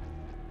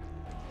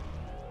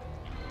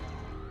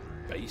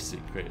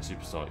basic create a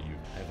superstar you've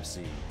ever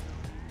seen.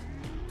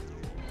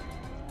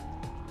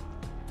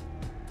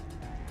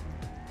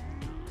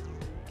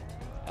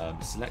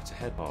 Select a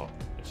head art,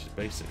 which is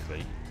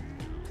basically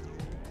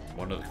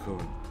one of the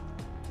current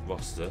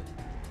roster.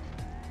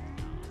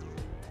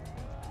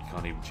 You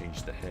can't even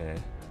change the hair.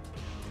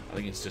 I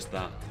think it's just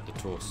that, the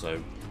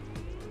torso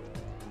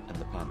and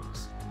the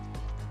pants.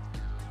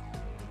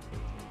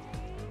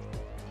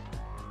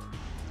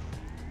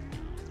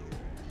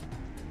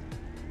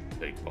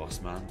 Big Boss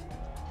Man.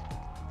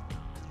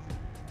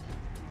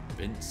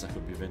 Vince, that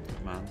could be Vince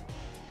McMahon.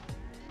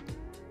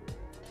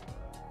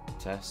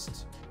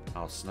 Test,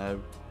 Al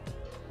Snow.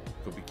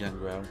 Could be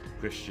Gangrel,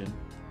 Christian,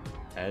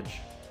 Edge,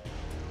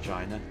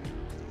 China,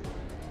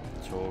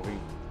 Tori,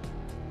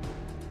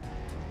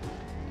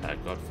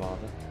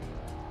 Godfather.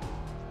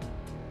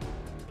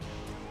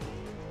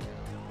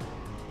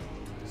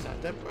 Is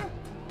that Deborah?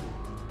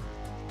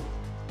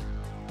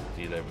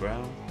 D'Lo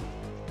Brown,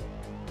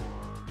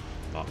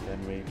 Mark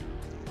Henry,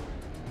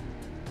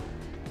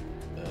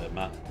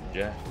 Matt,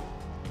 Jeff,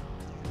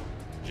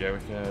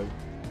 Jericho.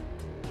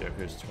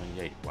 Jericho's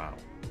 28. Wow.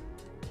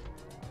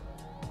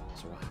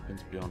 So what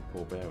happens beyond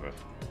Paul Bearer?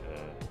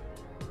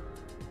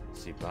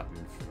 See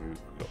Batman, Farouk,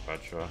 we've got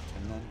Bradshaw after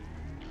him then.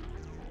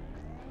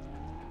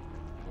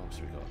 Who else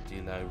we got?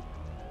 D'Lo,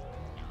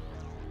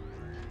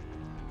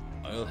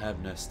 Earl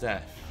Hebner,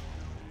 Steph,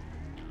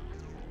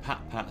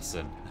 Pat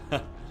Patterson,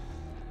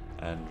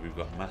 and we've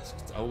got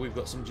masked. Oh, we've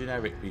got some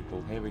generic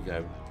people. Here we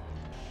go.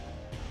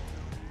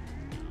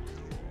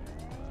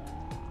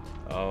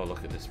 Oh,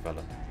 look at this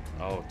fella.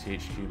 Oh,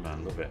 THQ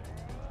man, love it.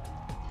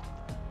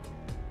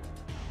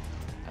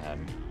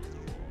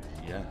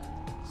 Yeah.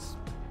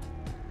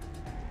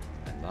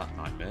 And that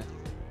nightmare.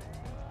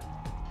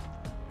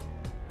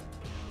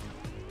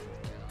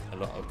 A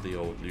lot of the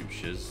old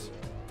luchas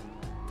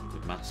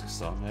with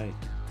masks on, hey.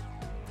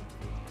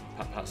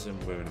 Pat Patterson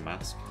wearing a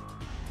mask.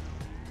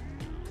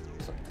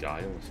 It's like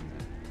Guile or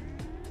something.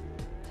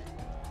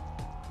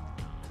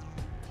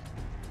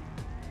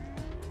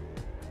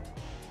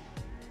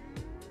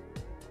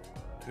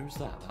 Who's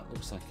that? That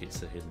looks like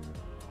it's a hidden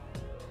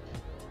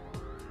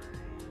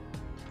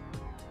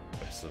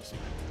wrestler or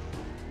something.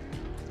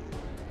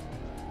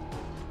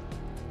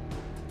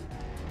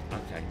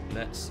 Okay,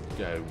 let's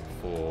go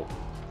for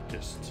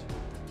just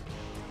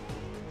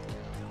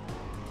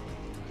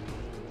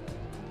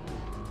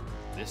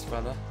this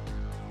fella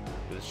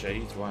with the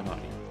shades. Why not?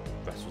 He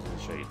wrestles in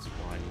the shades.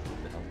 Why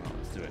the hell not?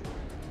 Let's do it.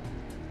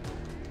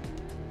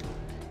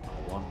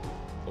 One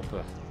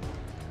upper.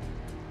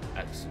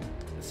 Excellent.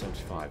 At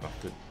 75, I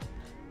could.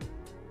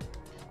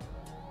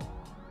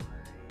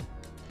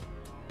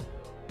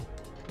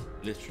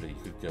 Literally, you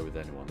could go with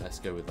anyone. Let's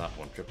go with that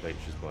one. Triple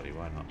H's body.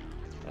 Why not?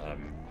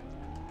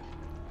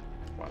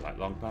 Well, I like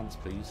long pants,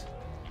 please.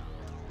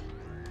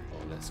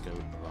 Or let's go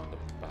around the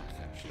back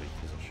actually,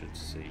 because I should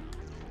see.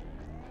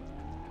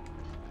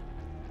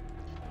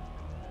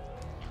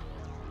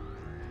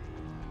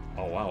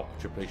 Oh wow,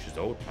 Triple H's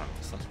old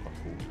pants. That's quite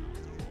cool.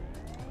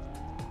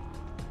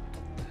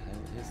 What the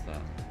hell is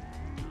that?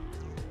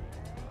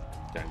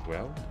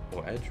 Gangrel?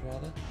 Or Edge,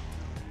 rather?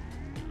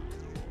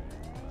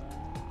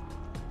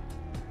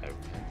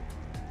 Okay.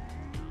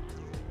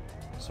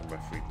 Some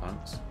referee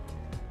pants.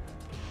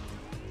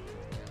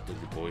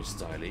 Dudley Boy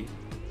styly.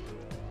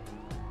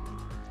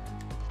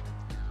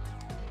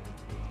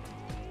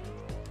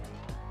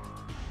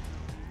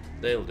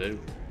 They'll do.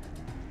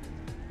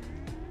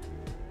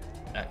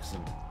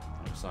 Excellent.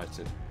 I'm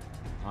excited.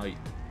 Hi.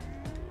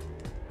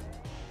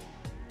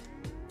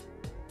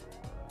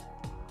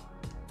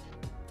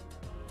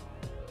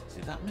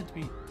 Is that meant to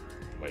be...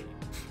 Wait.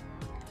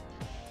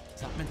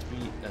 Is that meant to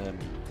be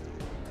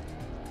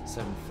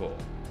 7'4"?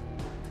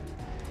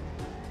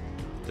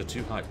 The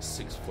two heights,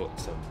 6 foot,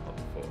 7'4".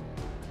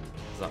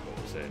 Is that what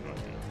we're saying right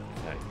here?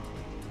 Okay.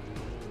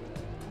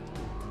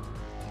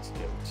 Let's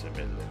go to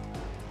middle.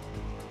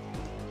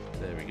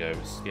 There we go.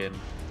 Skin.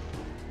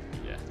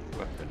 Yeah.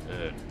 Weapon.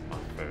 Earn.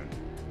 Microphone.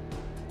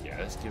 Yeah,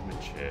 let's give him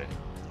a chair.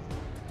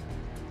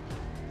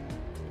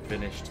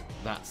 Finished.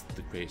 That's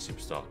the Great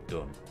Superstar.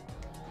 Done.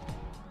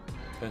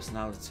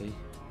 Personality.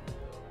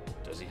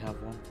 Does he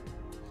have one?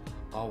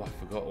 Oh, I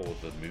forgot all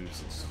the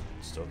moves and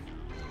stuff.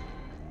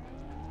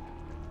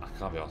 I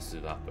can't be asked to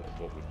do that, but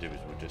what we'll do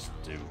is we'll just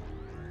do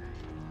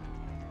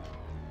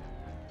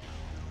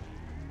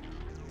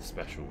the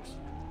specials.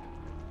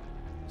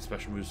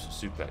 Special moves for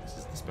suplex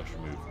is the special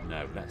move.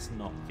 No, let's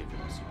not give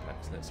him a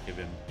suplex. Let's give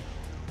him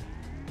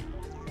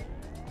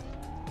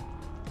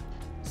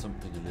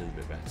something a little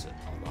bit better.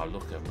 Oh,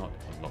 look, I've not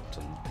unlocked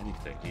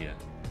anything here.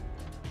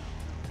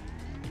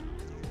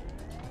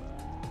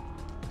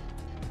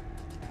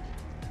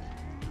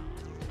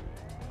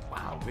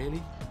 Wow,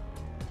 really?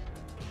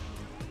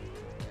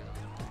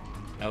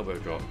 Elbow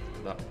drop.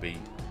 That would be...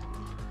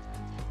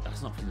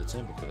 That's not from the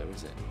turnbuckle though,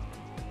 is it?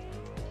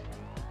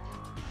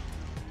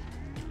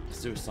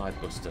 Let's do a side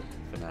buster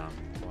for now.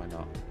 Why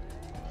not?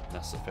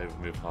 That's the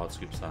favourite move, hard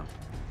scoop slam.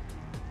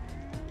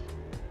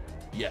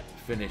 Yep,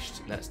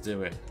 finished. Let's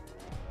do it.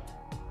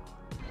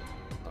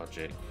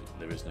 Logic.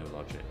 There is no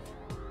logic.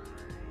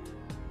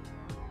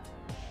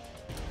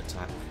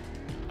 Attack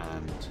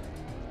and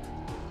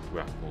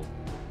grapple.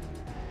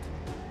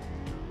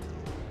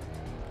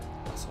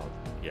 That's hard.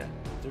 Yeah,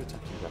 do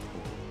attack and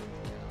grapple.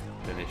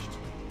 Finished.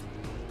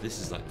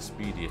 This is like the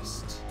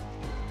speediest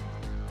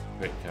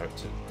great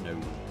character. No.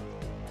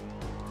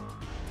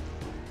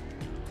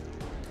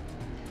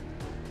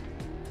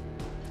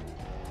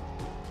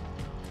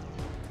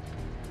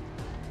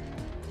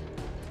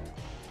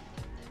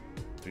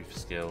 Three for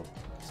skill.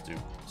 Let's do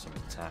some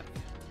attack.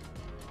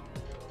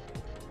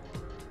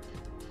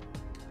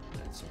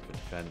 And some for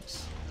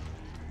defense.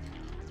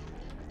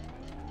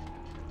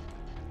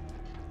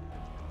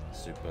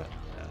 Super.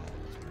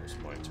 Let's put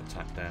some more into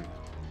attack then.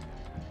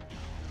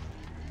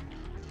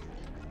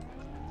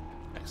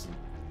 Excellent.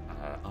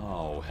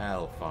 Oh,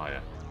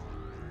 hellfire.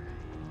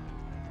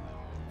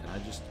 Can I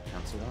just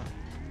cancel that?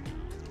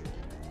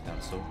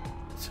 Cancel.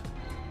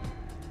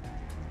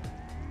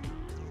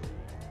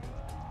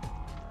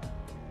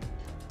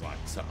 Right,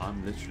 so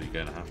I'm literally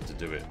going to have to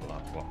do it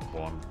like what?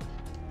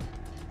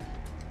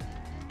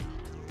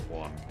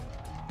 One.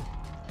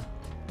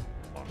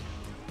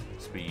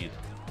 Speed.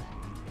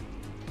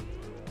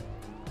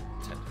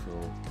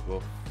 Technical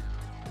buff.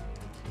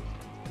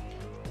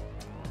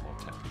 More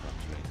technical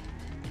actually.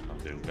 I'm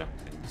doing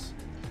grapplings.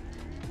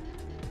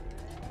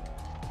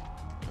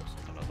 Put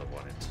another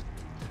one into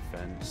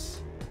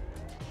defense.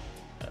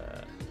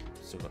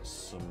 Still got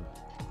some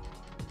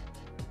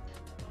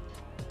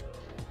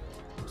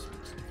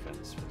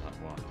defense for that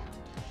one.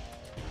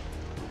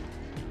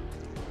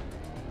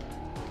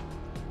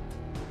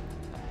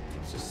 That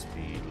gives us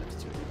speed. Let's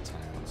do an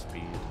attack on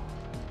speed.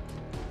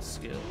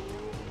 Skill.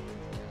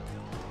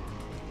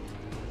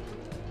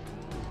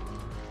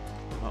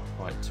 Not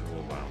quite too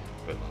all round,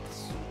 but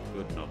that's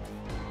good enough.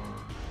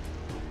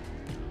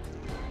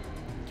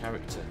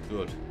 Character,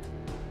 good.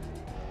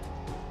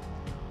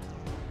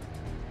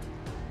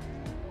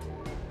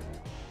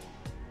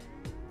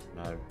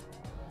 No.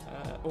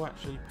 Oh,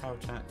 actually, power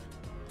attack.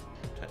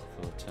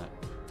 Technical attack.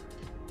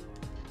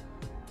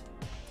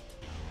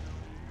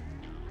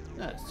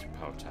 No, let's do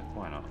power attack,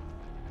 why not?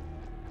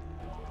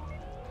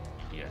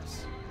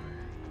 Yes.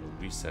 We'll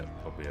reset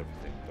probably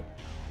everything, but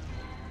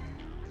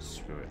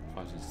screw it.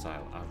 Fighting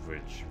style,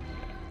 average.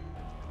 Yeah.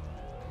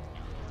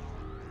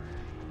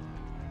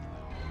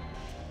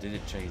 Did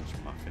it change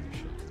my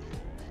finisher?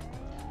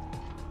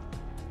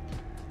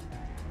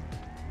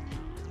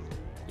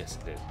 Yes,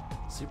 it did.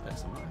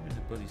 Suplex. I'm not having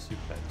a bloody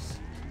suplex.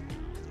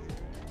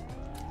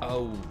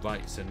 Oh,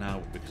 right. So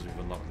now, because we've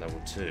unlocked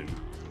level 2,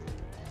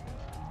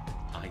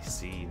 I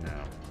see now.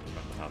 I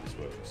remember how this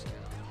works.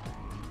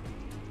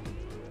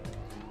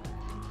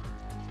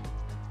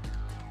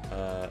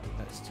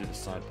 Let's do the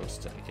side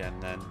buster again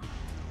then.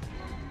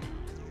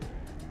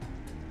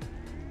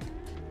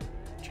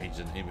 Change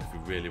the name if we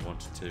really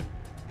wanted to.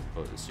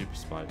 Call it the Super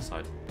Spy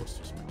side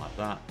buster or something like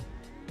that.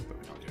 But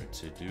we're not going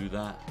to do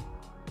that.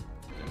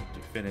 We're going to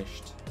do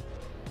finished.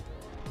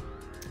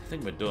 I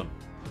think we're done.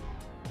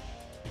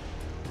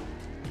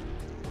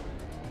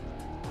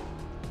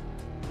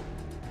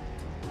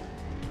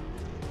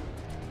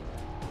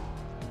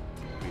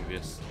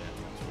 Previous, yeah,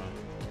 that's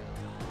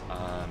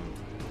right.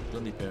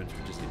 Done the appearance,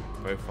 we just need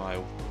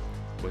profile.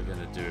 We're going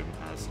to do him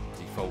as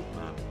Default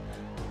Man.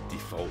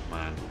 Default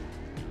Man.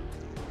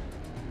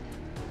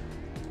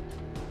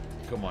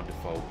 Come on,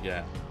 Default,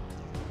 yeah.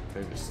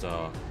 Favorite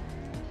star.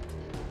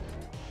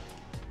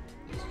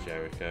 It's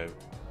Jericho.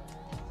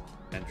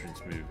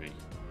 Entrance movie.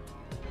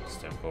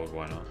 Stone Cold,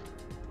 why not?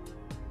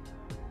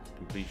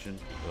 Completion,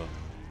 done.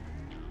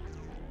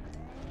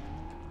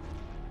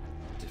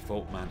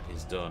 Default Man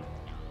is done.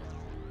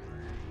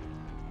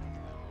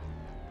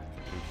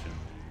 Completion.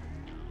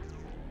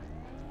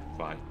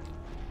 Bye.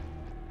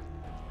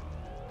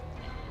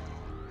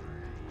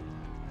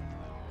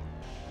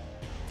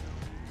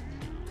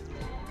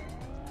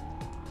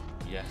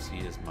 Yes, he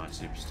is my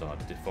superstar.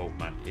 Default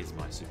Man is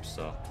my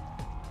superstar.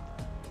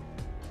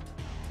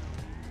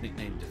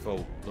 Nickname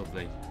Default,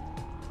 lovely.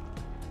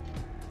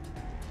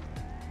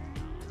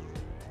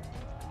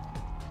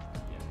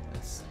 Yeah,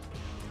 let's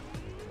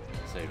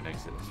save and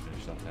exit. Let's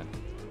finish that then.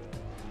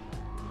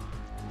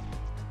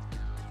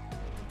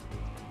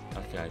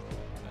 Okay,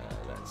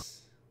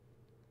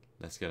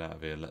 let's get out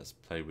of here. Let's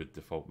play with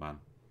Default Man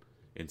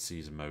in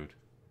season mode.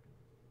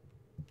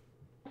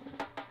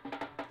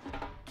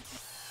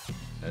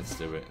 Let's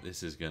do it.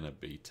 This is going to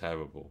be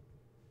terrible.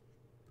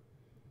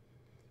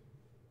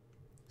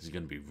 This is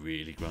going to be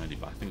really grindy,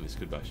 but I think this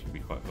could actually be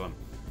quite fun.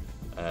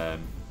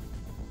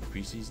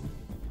 Pre-season?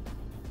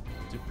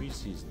 Do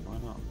pre-season, why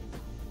not?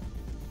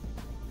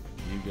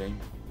 New game.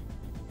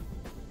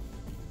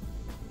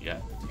 Yeah,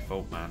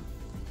 default man.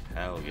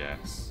 Hell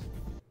yes.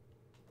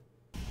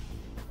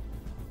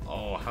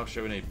 Oh, house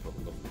show in April.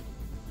 Lovely.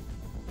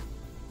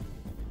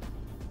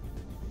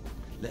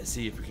 Let's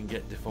see if we can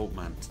get default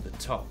man to the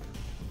top.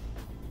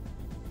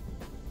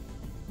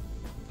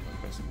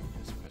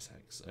 Press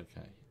X.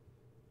 Okay.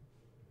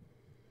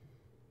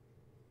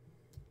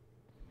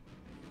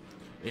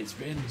 It's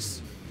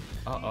Vince.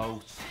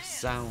 Uh-oh.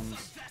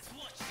 Sounds.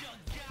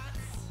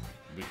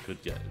 We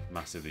could get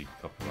massively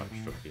copyright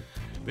struck here.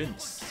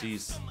 Vince,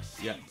 he's...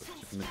 Yeah,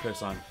 give me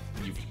curse on.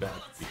 You better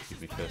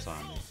give me curse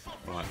on me.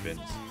 Alright,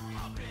 Vince.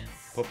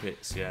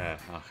 Puppets, yeah.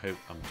 I hope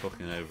I'm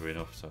talking over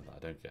enough so that I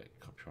don't get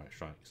copyright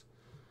strikes.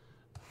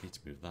 I need to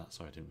move that.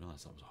 Sorry, I didn't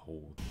realise that was a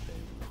whole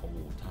thing the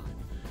whole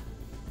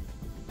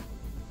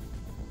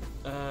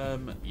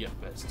time. Yeah,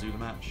 let's do the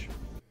match.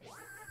 Oh,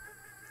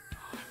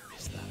 I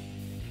missed that.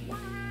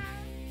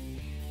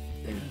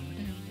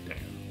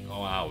 Oh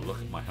wow, look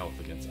at my health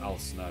against Al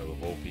Snow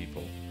of all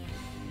people.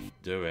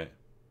 Do it.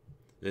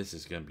 This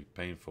is going to be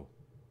painful.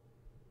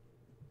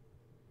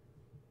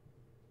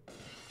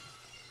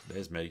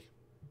 There's me.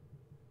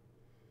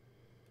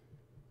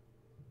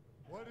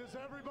 What does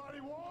everybody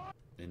want?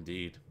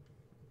 Indeed.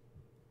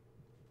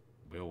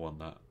 We all want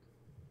that.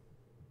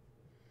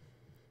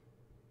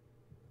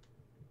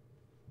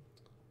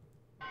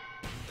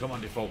 Come on,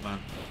 default man.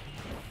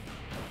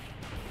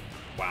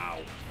 Wow.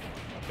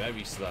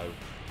 Very slow.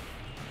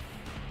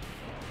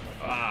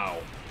 Wow.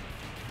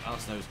 Al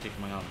Snow's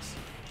kicking my ass.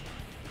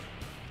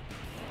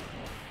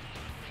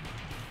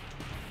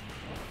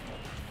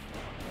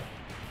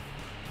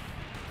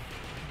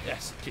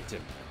 Yes, kicked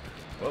him.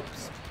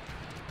 Whoops.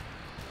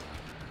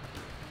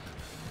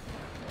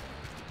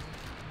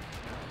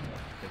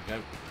 There we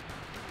go.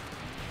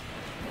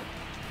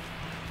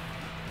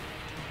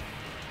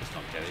 It's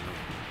not getting him.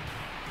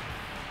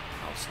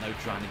 Al Snow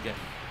trying to get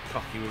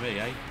cocky with me,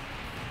 eh?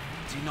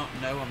 Do you not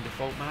know I'm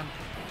default man?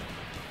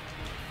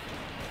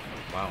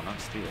 Wow,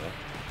 nice steal there.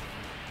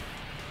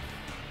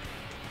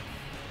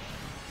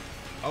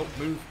 Oh,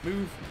 move,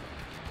 move.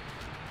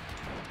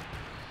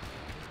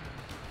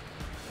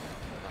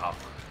 Oh.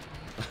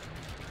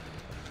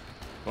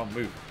 Come on,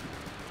 move.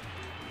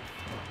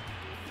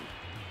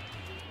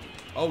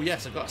 Oh,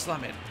 yes, I've got a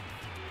slam in.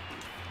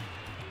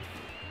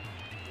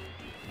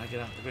 Can I get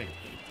out of the ring?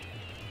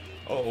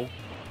 Uh-oh.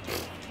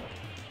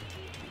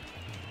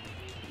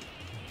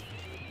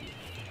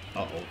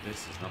 Uh-oh,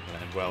 this is not going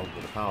to end well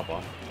with a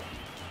powerbomb.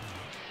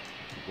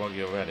 While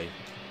you're ready.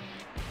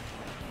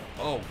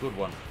 Oh, good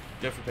one.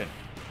 Go for a pin.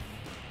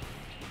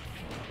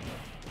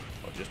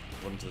 Or just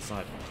run to the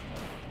side.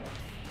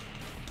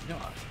 No,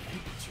 I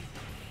hate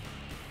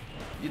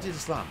you. You did a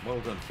slam.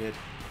 Well done, kid.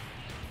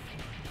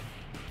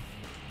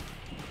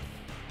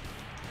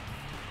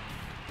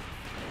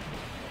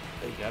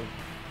 There you go.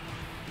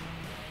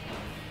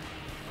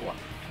 Go on.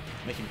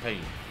 Make him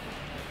pain.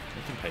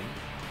 Make him pain.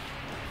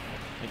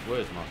 Make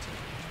words, Martin.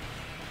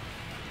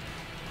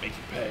 Make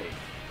him pay.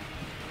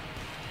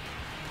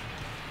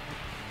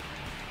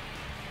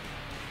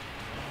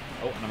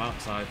 Oh, and I'm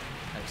outside.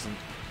 Excellent.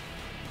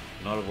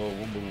 Not a Royal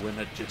Rumble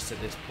winner just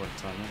at this point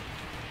in time.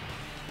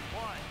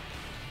 One,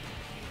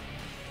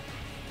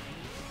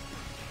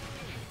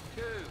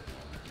 two,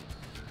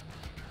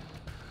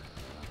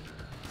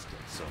 Let's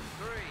get some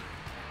 3,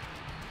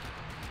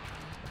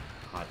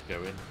 high to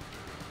go in.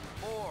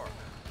 4,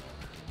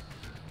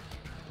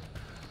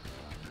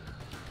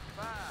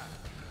 5.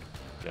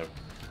 Go.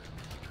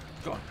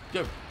 Go on,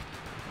 go.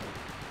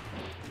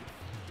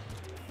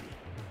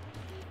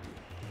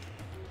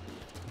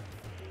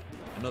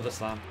 Another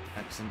slam.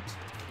 Excellent.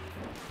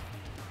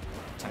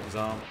 Attack his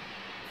arm.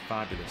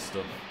 Fabulous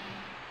stuff.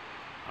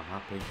 I'm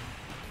happy.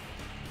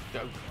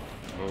 Go.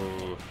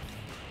 Oh.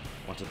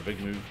 Wanted the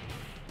big move.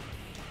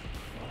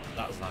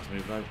 That was a nice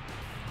move though.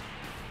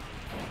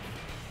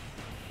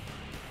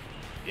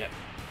 Yep.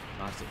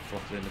 Nice little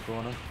throttle in the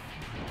corner.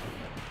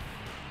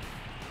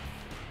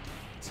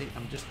 See,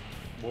 I'm just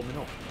warming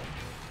up.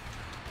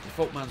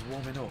 Default man's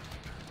warming up.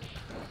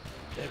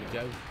 There we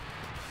go.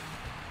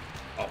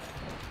 Oh.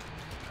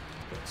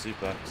 Got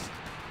suplex.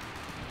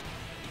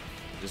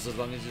 Just as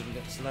long as he doesn't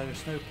get slow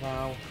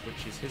snowplow,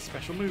 which is his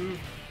special move.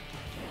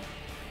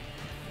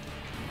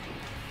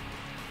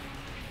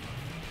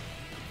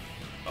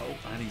 Oh,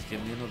 and he's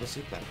giving me another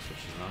suplex,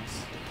 which is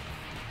nice.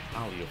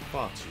 Al, you're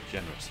far too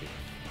generous here.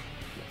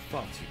 You're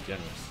far too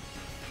generous.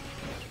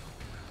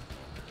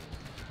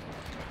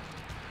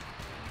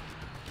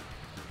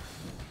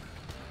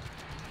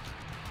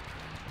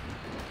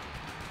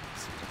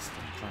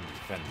 I'm trying to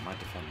defend. My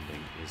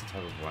defending is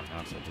terrible right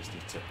now, so I just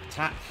need to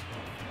attack.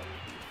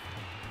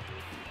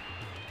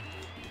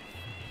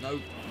 No,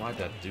 why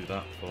did I do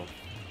that for?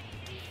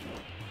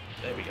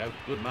 There we go.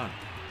 Good man.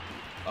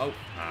 Oh,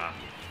 ah.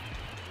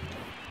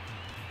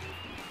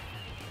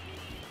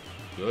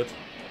 Good.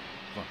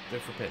 Come on, go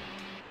for a pin.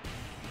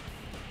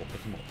 Or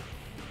pick him up.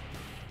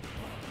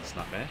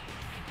 Snapmare.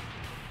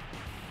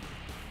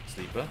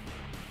 Sleeper.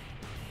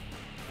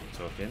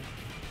 Talking.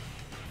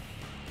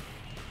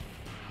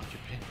 How'd you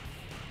pin?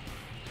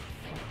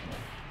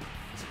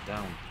 Is it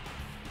down?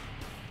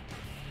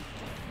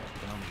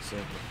 Down the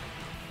circle.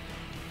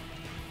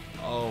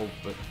 Oh,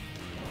 but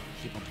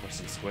keep on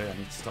pressing square. I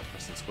need to stop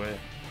pressing square.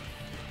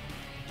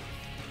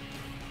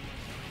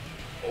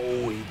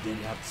 Oh, he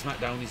didn't have the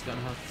Smackdown. He's going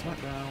to have the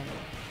Smackdown.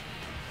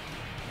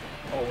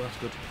 Oh, that's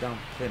good. Down.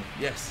 Pin.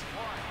 Yes.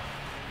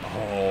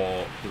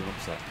 Oh, do an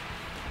upset.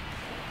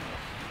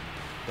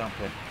 Down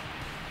pin.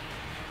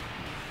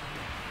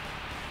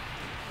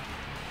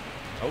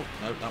 Oh,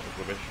 no, that was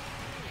rubbish.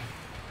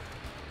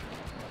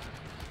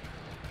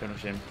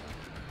 Finish him.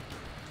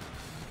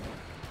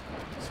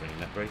 Swinging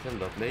that breaker.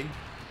 Lovely.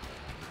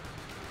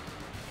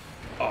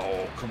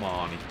 Oh, come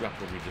on. He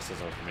grappled me just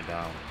as I was coming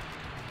down.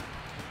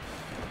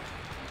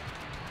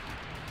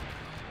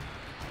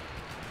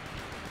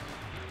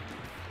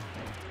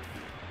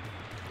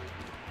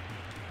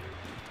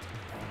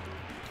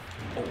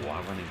 Oh,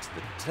 I ran into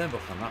the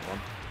turnbuckle on that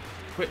one.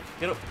 Quick,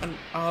 get up and...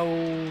 Oh,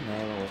 no, I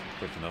wasn't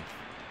quick enough.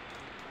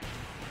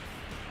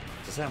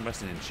 To say I'm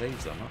wrestling in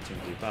shades, though, I'm not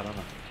doing too bad, am I?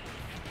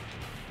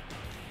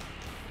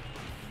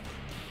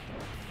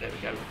 There we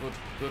go. Good,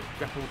 good.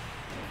 Grapple.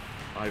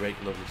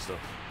 Irate, lovely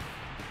stuff.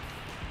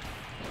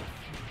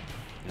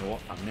 You know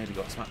what? I've nearly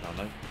got a Smackdown,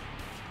 though.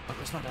 I've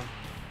got a Smackdown.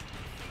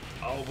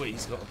 Oh, but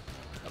he's got a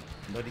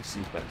bloody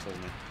suplex,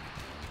 hasn't he?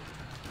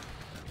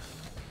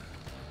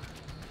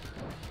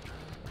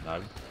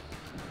 No.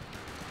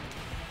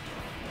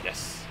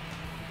 Yes.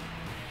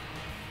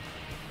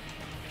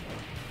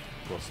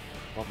 Of course, the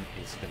problem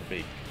is going to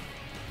be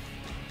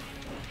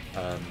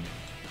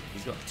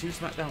he's got 2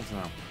 Smackdowns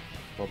now.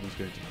 The problem is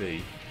going to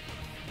be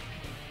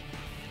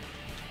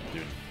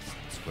doing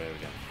square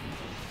again.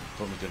 The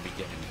problem is going to be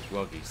getting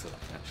groggy so that I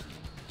can actually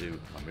do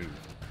my move.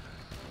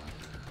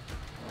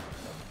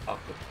 Oh,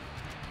 good.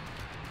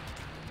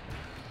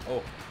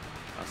 Oh,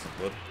 that's not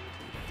good.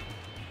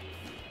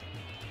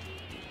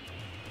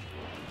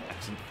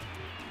 Excellent.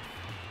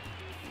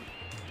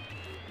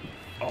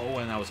 Oh,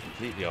 and I was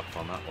completely off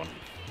on that one.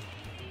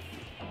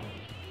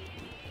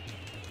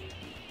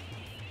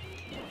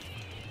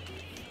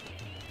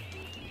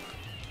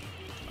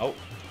 Oh,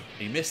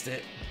 he missed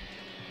it.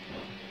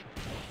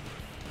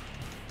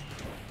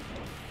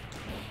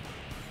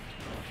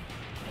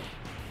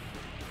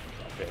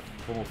 Got a bit of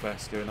pummel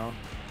fest going on.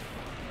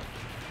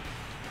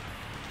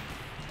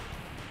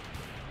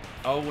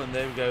 Oh, and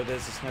there we go.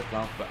 There's the smoke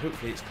lamp, but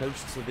hopefully it's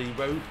close to the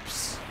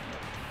ropes.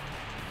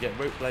 Yeah,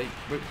 rope break.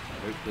 Rope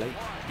break.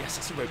 Yes,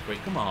 that's a rope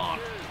break. Come on.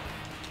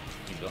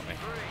 You got me.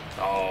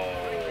 Oh.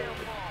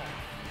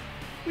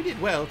 We did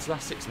well to the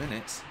last 6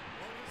 minutes.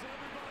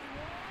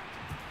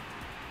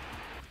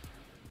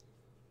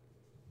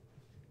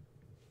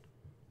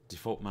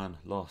 Default Man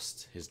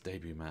lost his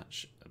debut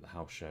match at the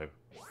house show.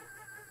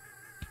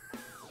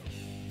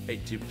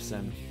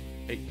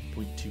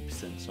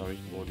 8.2%, sorry,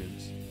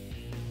 audience.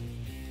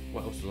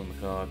 What else was on the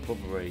card?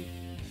 Bubba Ray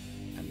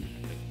and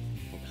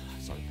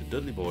the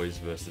Dudley Boys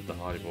versus the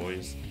Hardy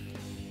Boys.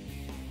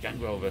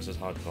 Gangrel versus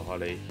Hardcore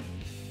Holly.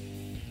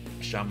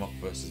 Shamrock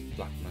versus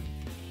Blackman.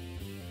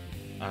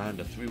 And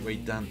a 3-way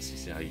dance. You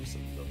see, I used to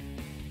love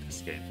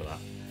this game for that.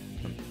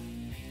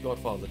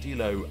 Godfather,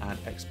 D-Lo and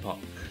X-Pac.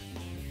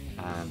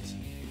 And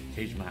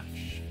cage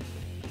match.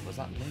 Was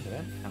that the main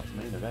event? That was the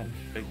main event.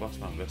 Big Boss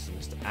Man versus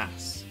Mr.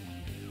 Ass.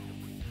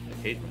 A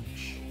cage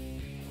match.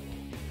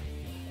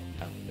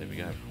 Oh, there we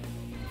go.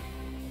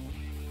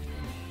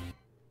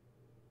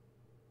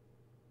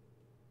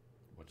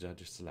 What did I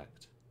just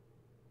select?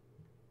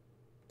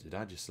 Did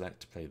I just select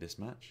to play this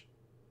match?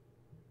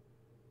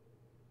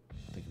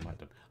 I think I might have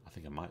done. I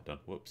think I might have done.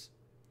 Whoops.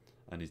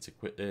 I need to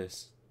quit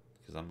this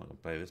because I'm not going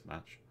to play this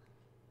match.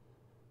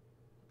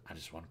 I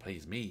just want to play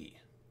as me.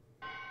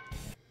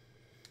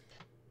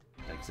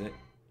 Exit.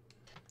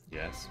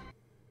 Yes.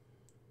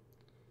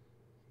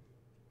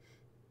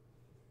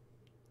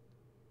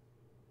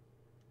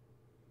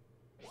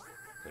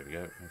 There we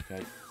go.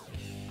 Okay.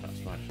 That's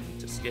right. I need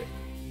to skip.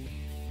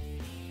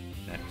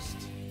 Next.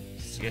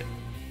 Skip.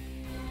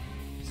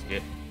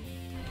 Skip.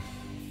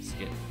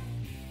 Skip.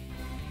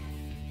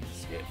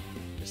 Skip.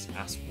 Just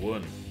ask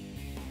one.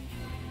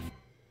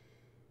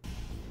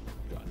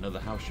 Got another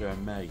house show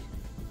in May.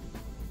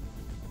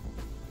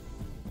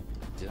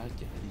 Did I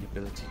get any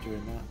ability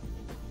during that?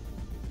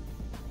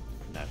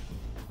 No.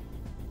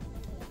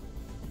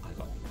 I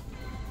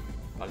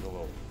got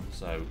all.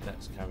 So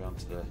let's carry on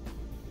to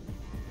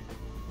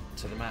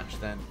the match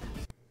then.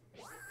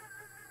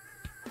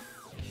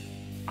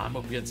 I'm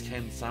up against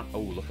Ken Sam. Oh,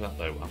 look at that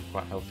though. I'm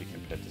quite healthy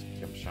compared to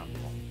Ken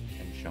Shamrock.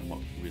 Ken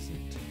Shamrock who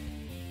isn't.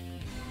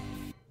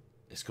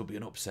 This could be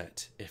an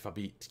upset if I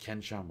beat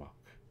Ken Shamrock.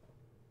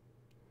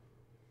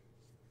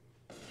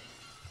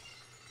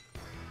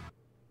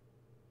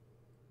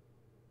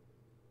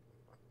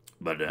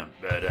 Ba-dum.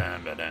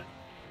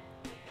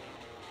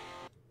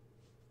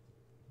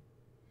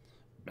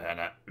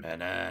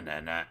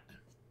 Na-na-na-na.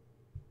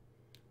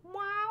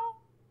 Wow.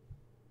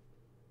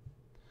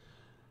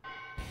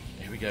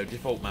 Here we go,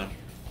 default man.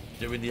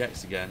 Doing the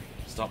X again.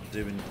 Stop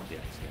doing the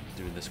X again.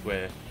 Doing the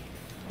square.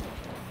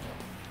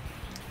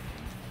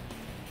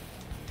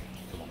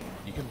 Come on.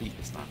 You can beat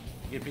this man.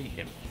 You can beat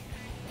him.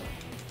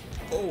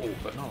 Oh,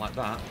 but not like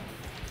that.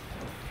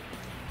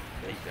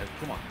 There you go.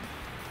 Come on.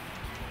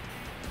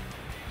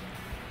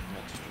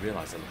 I just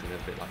realised I look a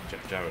little bit like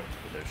Jeff Jarrett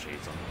with those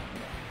shades on.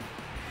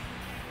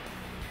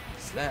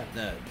 Slap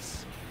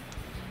nuts.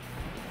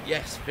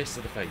 Yes, fist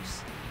to the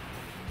face.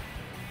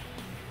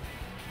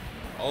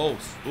 Oh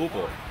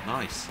boy,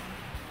 nice.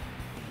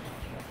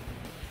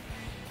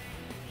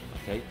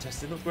 Okay,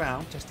 testing the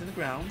ground, testing the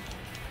ground.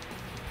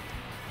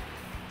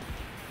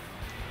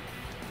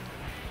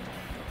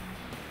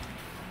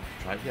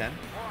 Try again.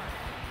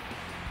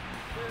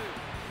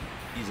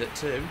 He's at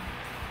 2.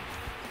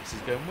 This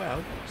is going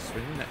well.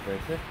 Swinging neck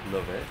breaker,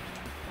 love it.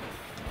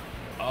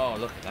 Oh,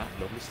 look at that,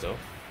 lovely stuff.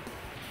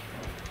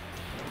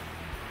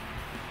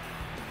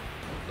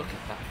 Look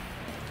at that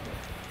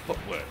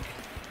footwork.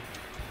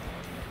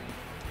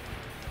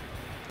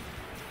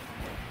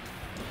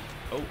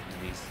 Oh,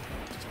 and he's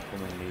just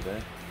pulling me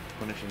there,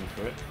 punishing me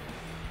for it.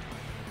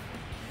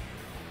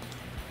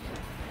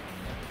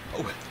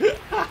 Oh,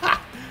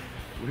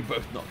 we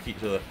both knock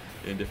each other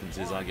in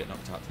differences. I get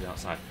knocked out to the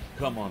outside.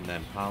 Come on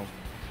then, pal.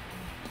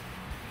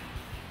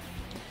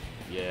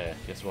 Yeah,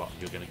 guess what?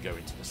 You're going to go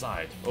into the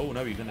side. Oh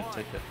no, you're going to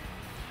take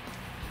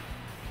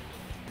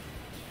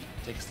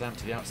a slam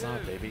to the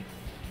outside, baby.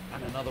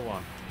 And another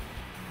one.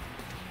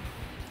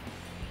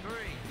 3.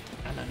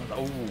 And another.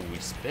 Oh, he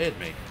spared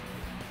me.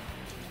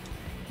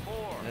 4.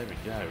 There we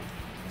go.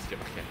 Let's get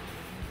back in.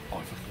 Oh,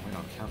 if I can win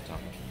on countdown,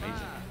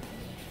 amazing.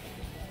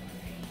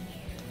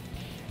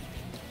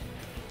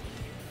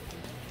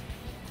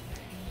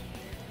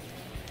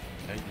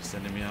 5. Okay, you're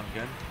sending me out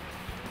again.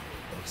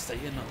 Oh, stay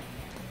in now.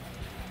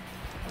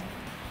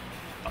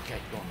 Okay,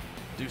 go on.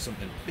 Do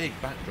something. Big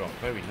backdrop.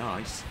 Very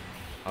nice.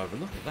 However,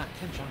 look at that.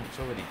 Tenchu's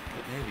already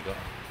nearly got a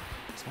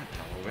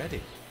Smackdown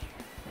already.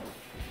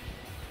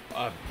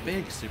 A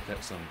big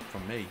suplex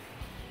from me.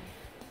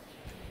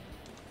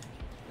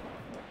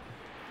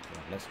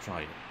 Well, let's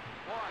try it.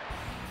 1,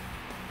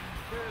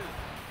 2,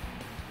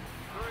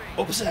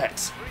 3. Upset!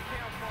 3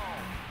 count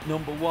fall.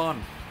 Number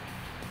 1.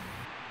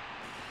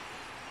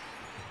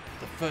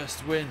 The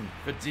first win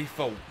for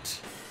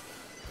default.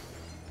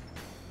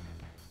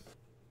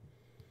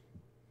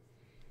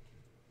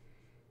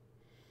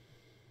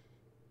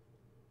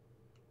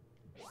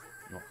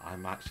 Well,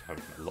 I'm actually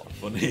having a lot of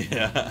fun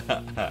here.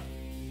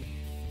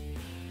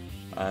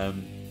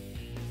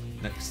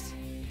 Next,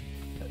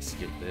 let's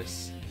skip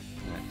this.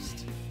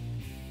 Next,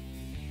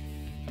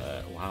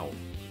 wow,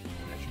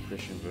 Tenchu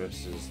Christian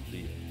versus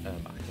the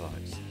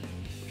Acolytes,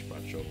 which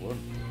Bradshaw won.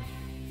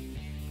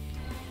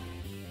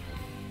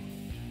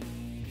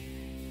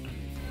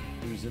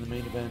 Who's in the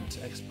main event?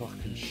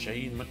 X-Pac and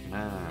Shane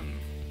McMahon.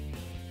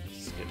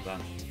 Skip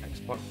that.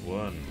 X-Pac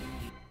won.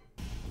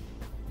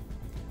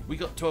 We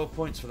got 12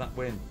 points for that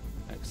win.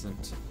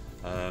 Excellent.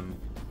 Yeah,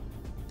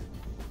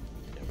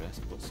 let's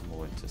put some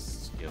more into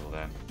skill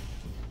then.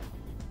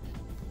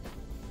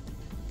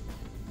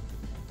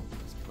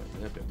 Let's put a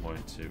little bit more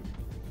into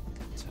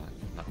attack.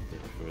 That'll do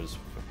it for us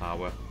for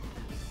power.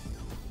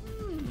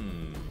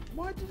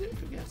 Why did it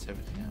forget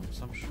everything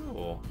else? I'm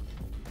sure.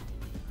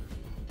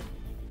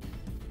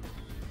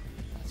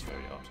 That's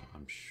very odd.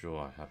 I'm sure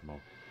I had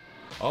more.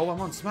 Oh,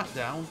 I'm on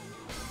Smackdown.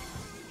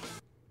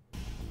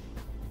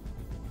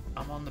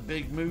 I'm on the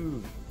big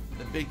move,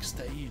 the big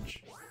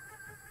stage.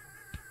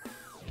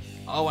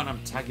 Oh, and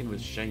I'm tagging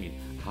with Shane.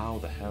 How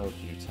the hell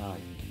do you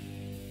tag?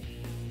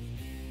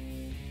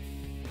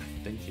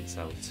 I think it's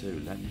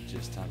L2. Let me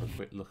just have a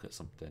quick look at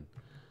something.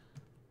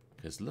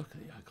 Because look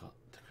at it, I got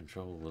the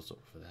controls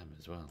up for them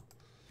as well.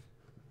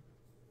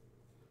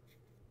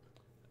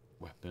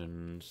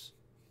 Weapons.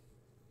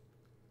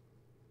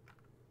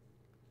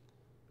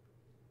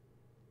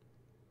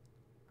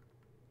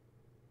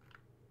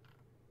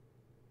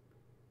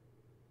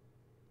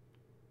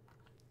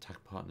 Tag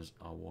partners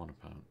are 1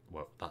 apparently.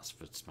 Well, that's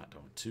for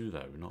Smackdown 2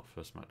 though, not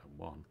for Smackdown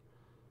 1.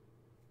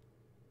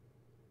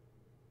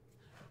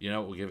 You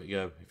know what, we'll give it a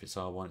go. If it's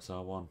R1, it's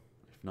R1.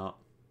 If not,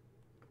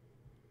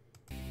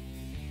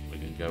 we're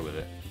going to go with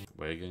it.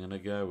 We're going to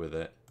go with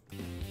it.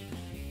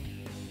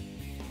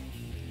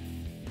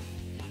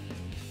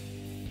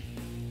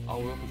 Oh,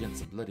 we're up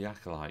against the bloody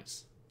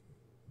Acolytes.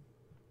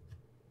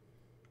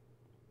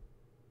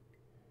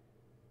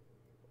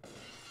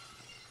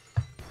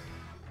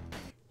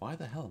 Why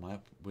the hell am I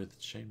up with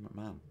Shane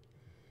McMahon?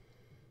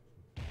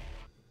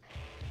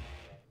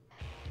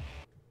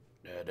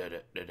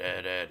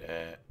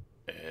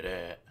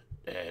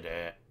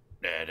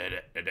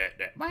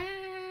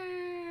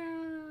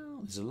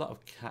 There's a lot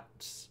of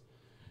cats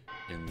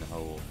in the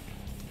whole.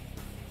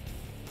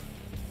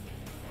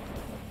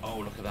 Oh,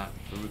 look at that.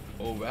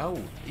 Oh,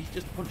 he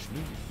just punched me,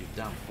 you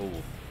damn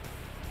fool.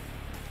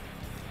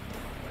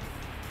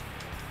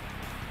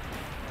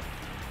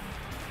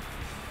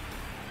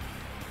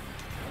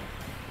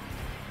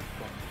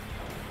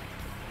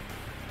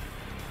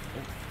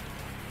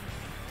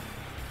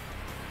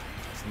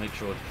 make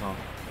sure they can't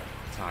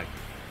tag.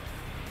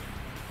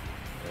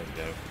 There we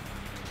go.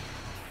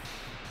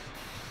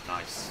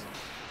 Nice.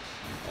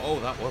 Oh,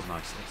 that was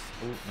nice.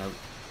 Oh, no.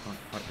 Can't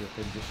quite do a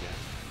pin just yet.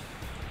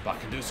 But I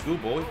can do a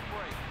schoolboy.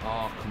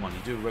 Oh, come on. You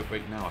do a rope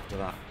break now after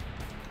that.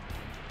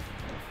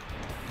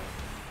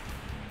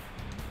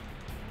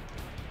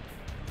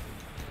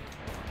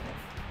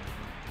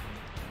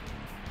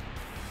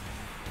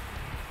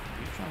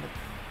 Are you trying to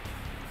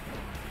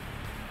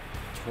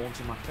taunt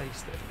in my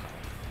face there, pal?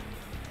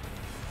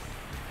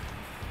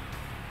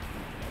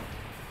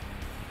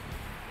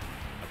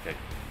 Okay.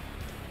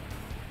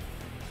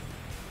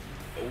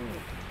 Oh,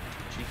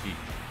 cheeky.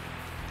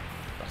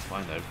 That's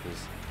fine though,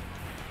 because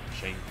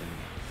Shane can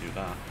do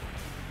that.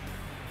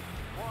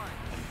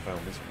 And fail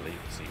miserably,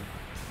 it seems.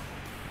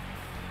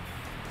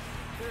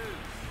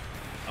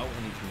 Oh,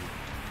 and he can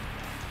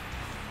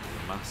do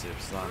a massive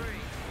slam.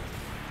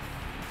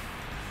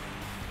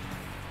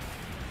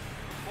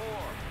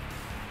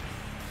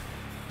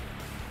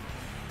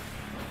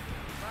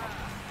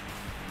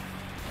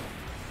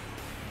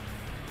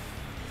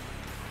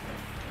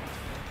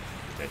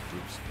 Okay,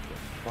 Group's got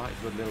quite a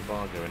good little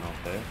bar going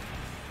off there.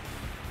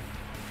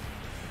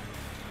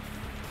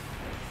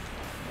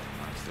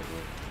 Nice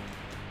little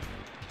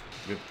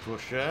rib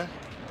crusher.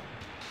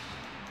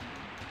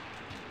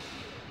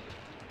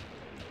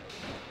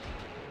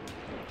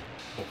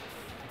 Oh.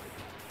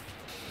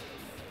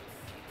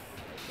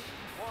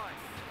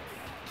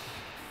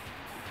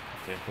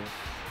 Careful.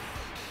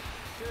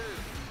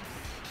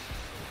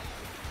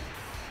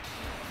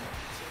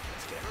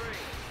 Let's get it.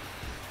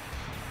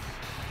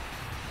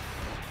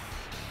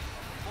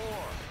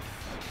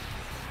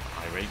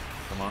 High rate,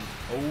 come on.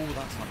 Oh,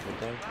 that's not good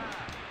though.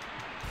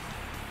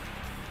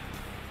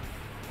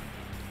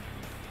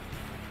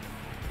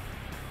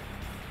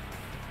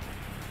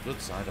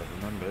 Good side, I've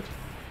remembered.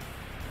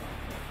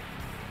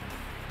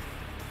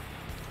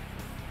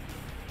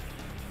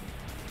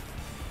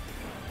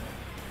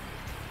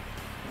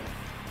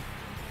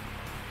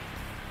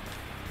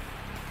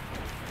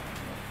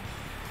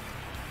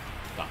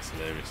 That's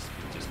hilarious.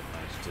 He just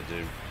managed to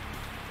do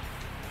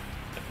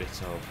a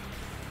bit of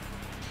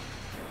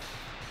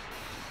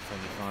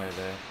friendly fire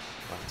there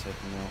by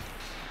taking out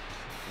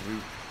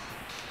Root.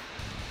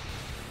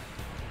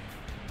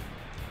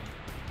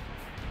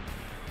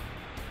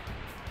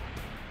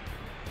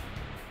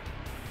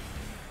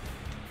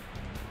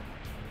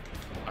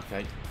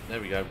 Okay, there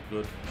we go.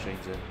 Good.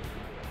 Shane's in.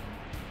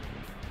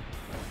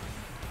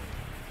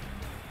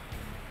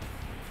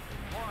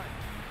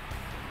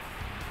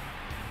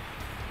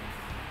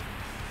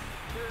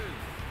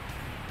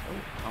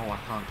 Oh, I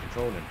can't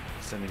control him.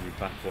 He's sending me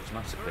back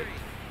automatically.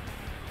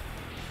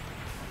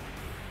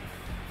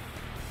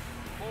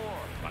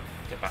 Right,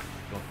 get back.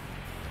 Go on.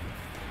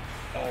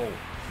 Oh,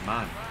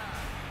 man.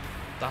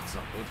 That's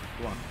not good.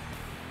 Go on.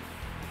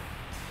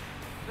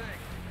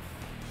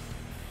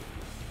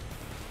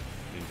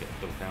 You can get a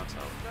double count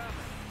out.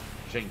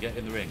 Shane, get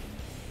in the ring.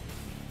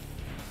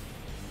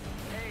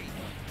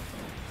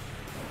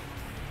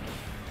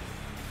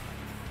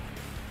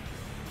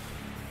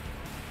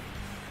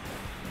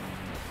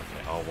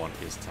 Okay, R1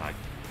 is tag.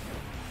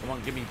 Come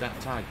on, give me that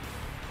tag.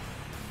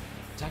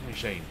 Tag me,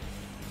 Shane.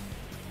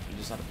 You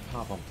just had a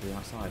power bomb to the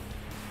outside.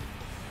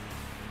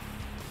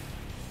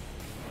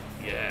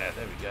 Yeah,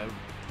 there we go.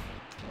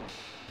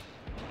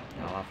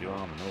 I'll have your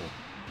arm and all.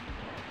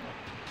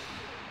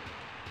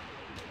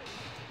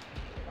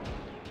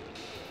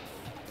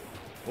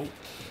 Oh.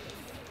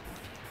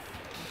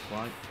 That's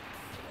right.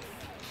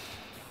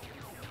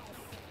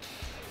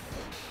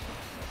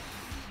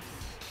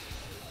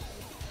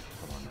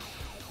 Come on now.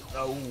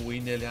 Oh, we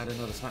nearly had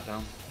another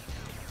Smackdown.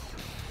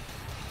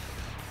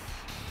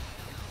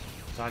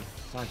 Tag,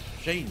 tag,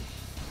 Shane!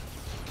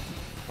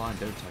 Fine,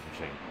 don't tag me,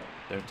 Shane.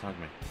 Don't tag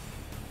me.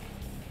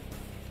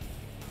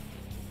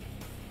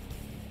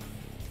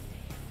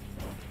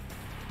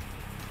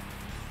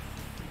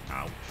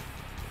 Ouch.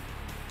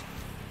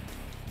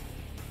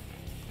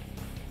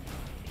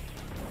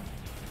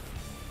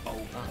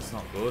 Oh, that's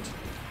not good.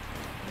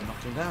 You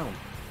knocked him down.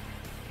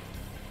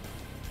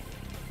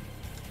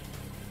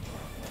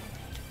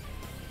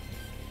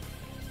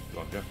 Go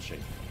on, go,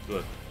 Shane.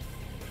 Good.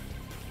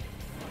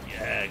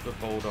 Yeah, good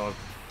bulldog.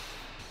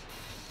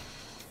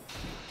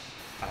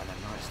 And a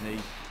nice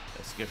knee.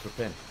 Let's go for a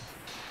pin.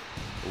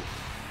 Oof.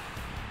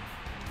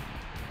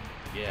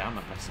 Yeah, I'm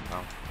not messing,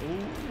 pal.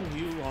 Ooh,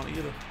 you aren't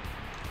either.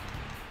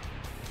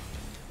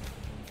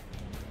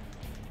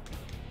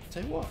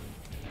 Tell you what,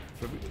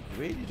 he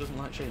really doesn't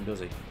like Shane, does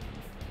he?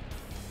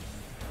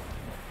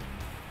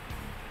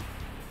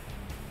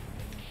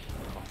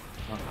 Oh,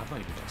 I've not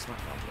even got a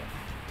Smackdown yet.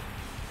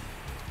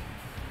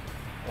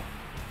 Oh.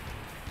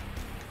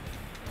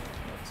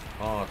 That's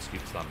hard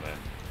scoop slam there.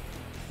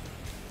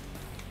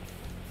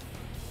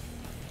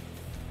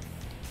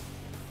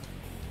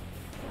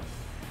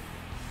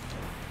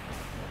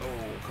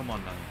 Oh, come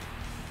on now.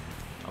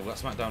 I've got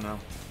Smackdown now.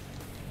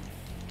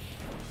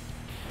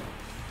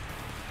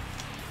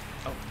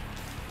 Oh.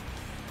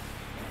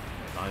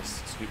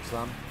 Nice scoop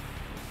slam.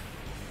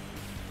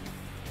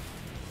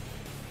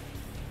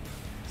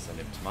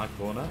 him to my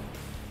corner.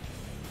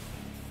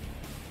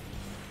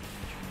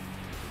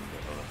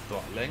 Get on a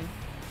throttling.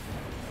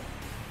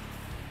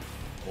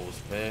 All's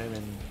fair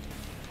in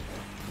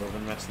love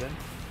and wrestling.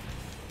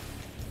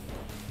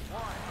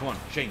 Come on,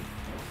 Shane.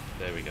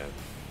 There we go.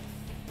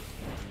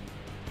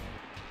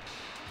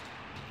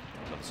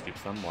 Another scoop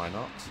thumb, why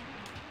not?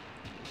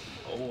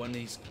 Oh, and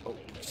he's... Oh,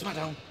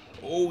 Smackdown.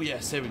 Oh,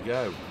 yes, there we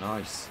go.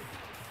 Nice.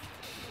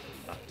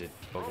 That did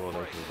bug all over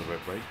the red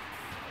break.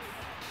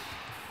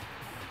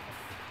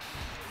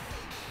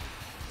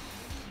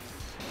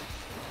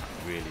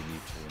 Really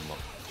need to unlock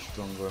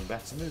stronger and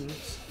better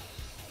moves.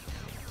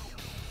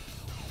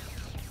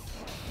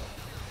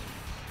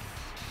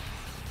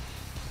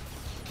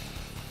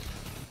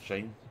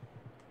 Shane.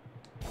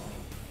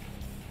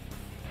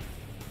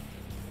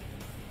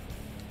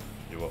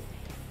 You up?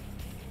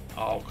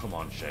 Oh, come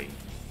on, Shane.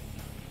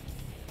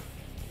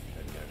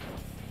 There we go.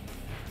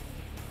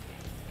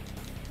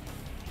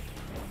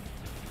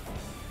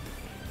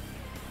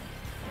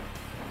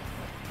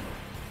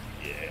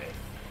 Yeah.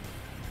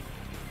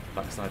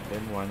 Backside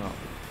pin, why not?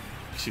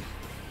 Just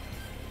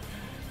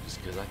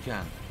because I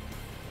can.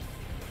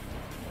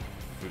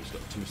 Brute's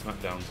got 2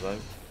 Smackdowns though.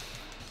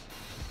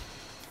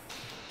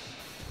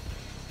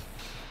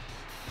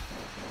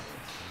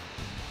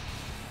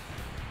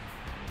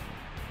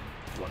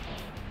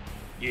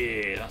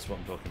 Yeah, that's what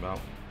I'm talking about.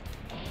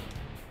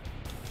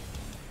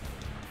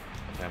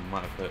 Okay, I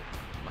might have hurt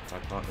my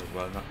tag partner as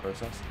well in that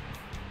process,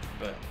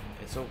 but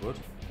it's all good.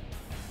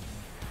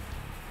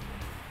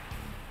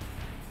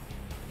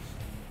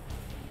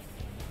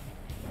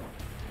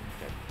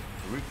 Okay,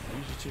 Farouk,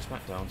 use your 2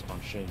 Smackdowns on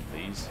Shane,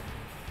 please.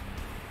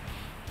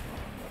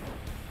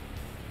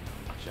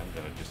 Actually, I'm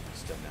going to just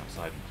stand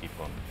outside and keep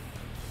on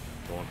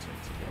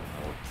taunting to get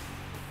more.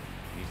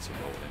 Need to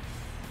roll in.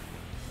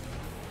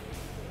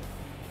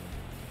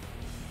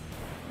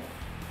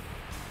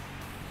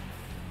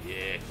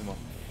 Yeah, come on.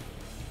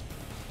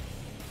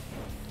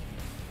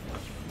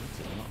 Actually, it's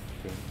not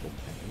going full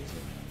penny, is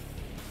it?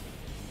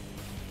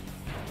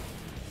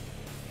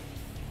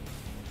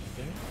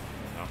 Okay.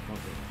 Now, come on.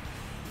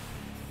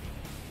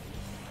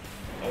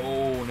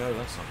 Oh, no,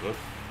 that's not good.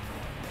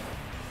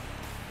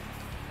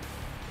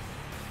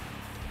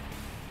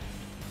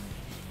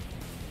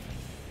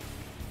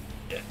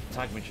 Yeah,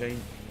 tag me,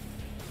 Shane.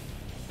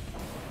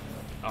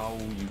 Oh,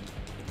 you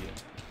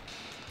idiot.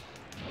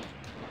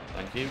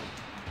 Thank you.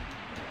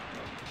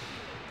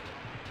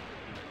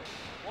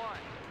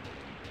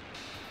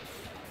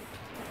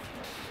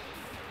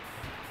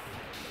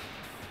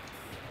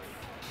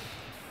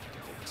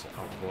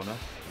 Corner. A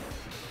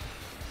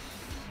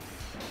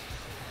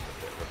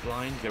bit of a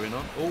blind going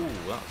on. Oh,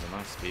 that's a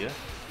nice spear.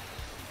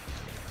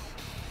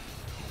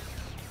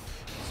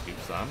 Scoop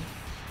slam.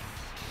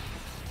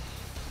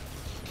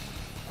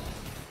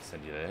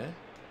 Send you there.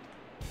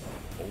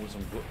 Always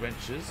on gut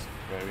wrenches.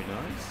 Very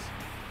nice.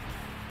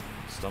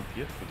 Stomp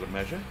you for good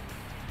measure.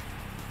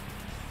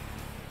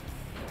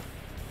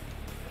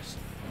 Just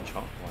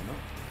chop, why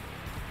not?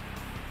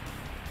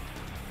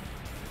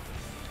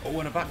 Oh,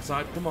 and a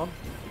backside. Come on.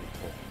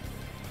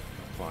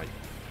 Right.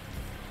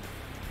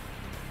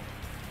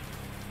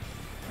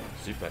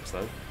 Suplex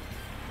though.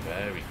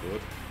 Very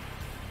good.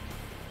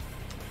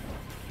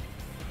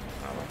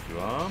 I like your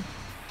arm.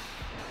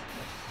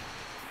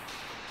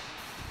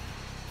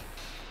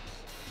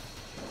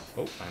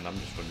 Oh, and I'm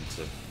just running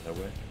to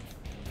nowhere.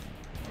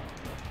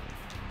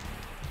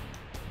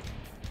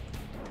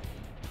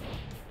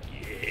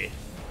 Yeah.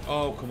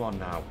 Oh, come on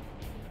now.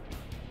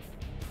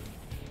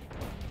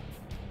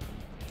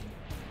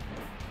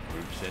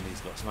 In,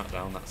 he's got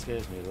Smackdown, that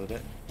scares me a little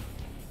bit.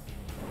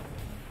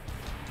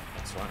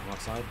 That's right, on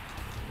that side.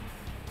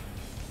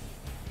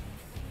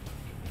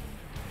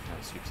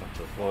 Now scoops that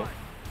to the floor.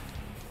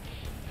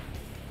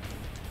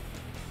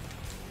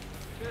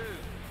 2,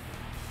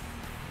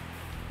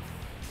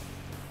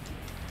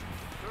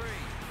 3,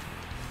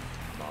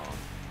 Come on.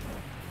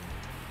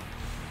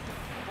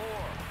 4.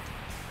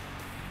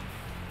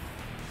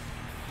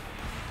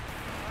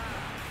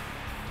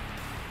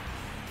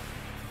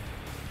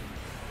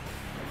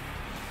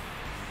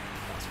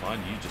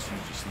 Fine, you just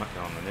use your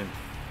Smackdown on him.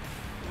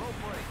 Oh,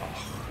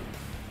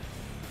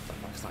 that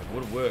backside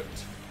would have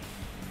worked.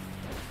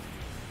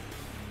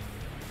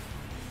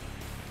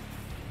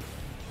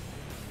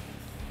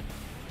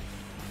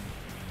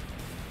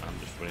 I'm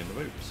just running the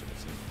ropes. So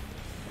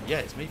yeah,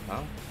 it's me,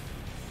 pal.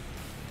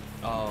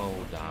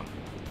 Oh, damn.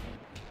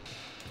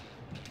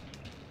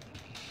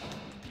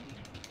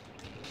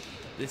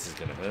 This is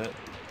gonna hurt.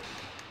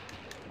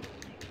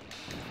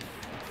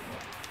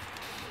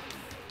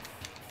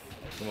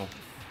 Come on.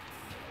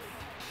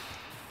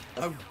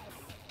 Oh!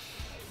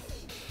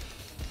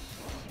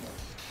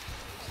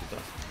 See,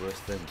 that's the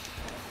worst thing.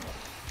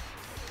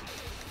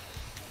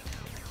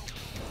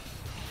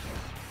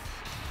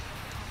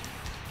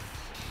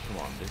 Come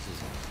on, this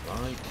isn't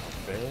right, not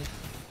fair.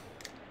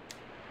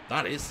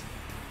 That is.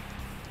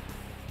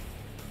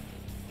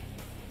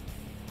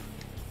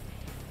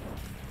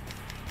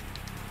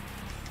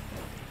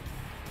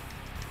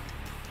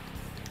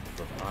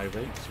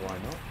 irate, so why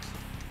not?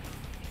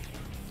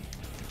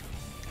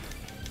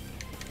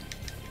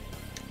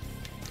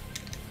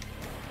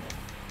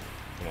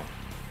 Come on.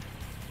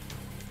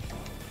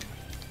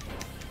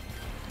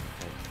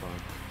 Okay,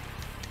 fine.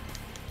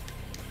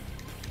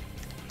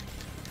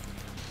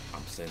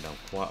 I'm staying down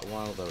quite a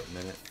while though at the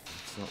minute.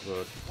 It's not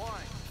good. 1,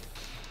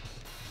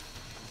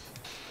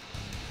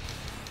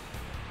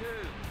 2.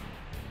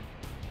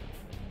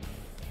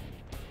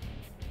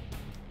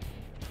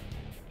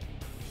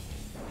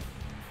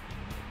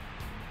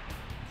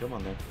 Come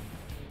on then.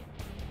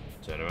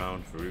 Turn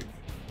around, Farouk.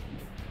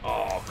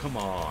 Oh, come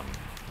on.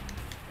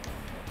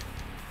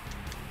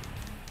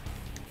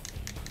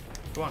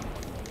 Come on.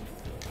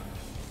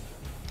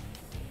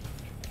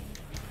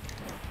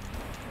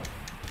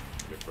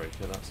 Rip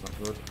breaker, that's not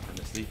good. And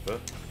the sleeper.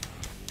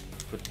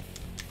 Could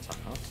tap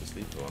out the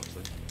sleeper,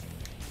 honestly.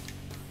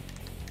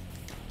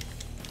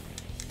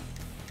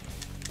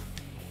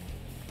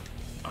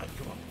 Alright,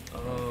 come on.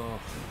 Oh.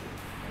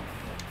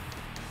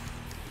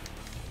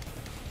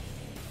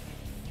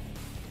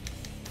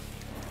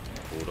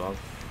 Bulldog,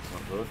 it's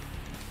not good.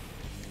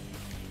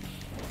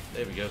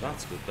 There we go,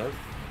 that's good though.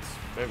 It's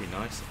very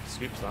nice.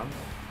 Scoop slam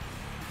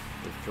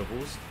with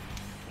troubles.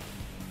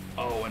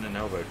 Oh, and an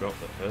elbow drop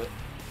that hurt.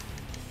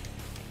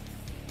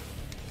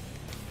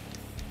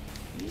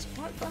 He's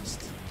quite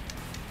fast.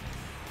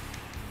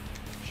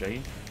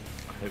 Shane,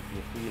 I hope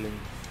you're feeling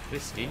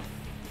frisky.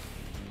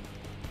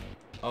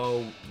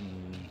 Oh,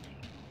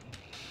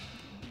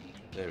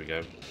 there we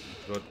go.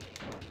 Good.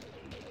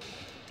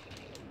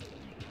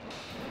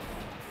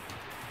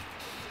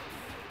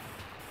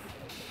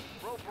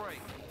 Rope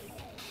break.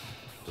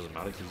 Doesn't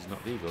matter because he's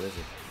not legal, is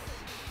he?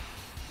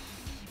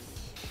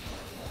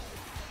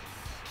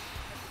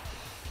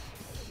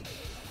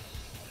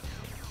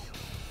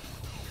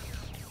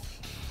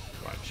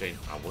 Right, Shane,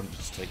 I want you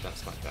to take that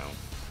Smackdown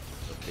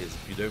of his,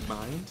 if you don't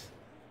mind.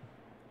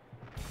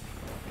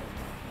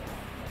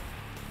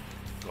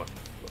 God.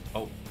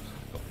 Oh,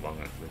 got wrong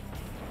actually.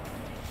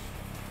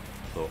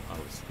 Thought I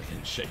was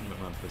against Shane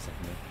McMahon for a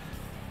second there.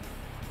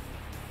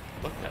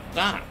 Look at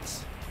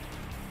that!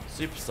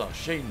 Superstar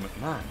Shane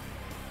McMahon.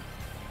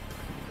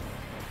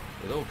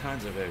 With all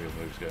kinds of aerial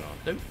moves going on.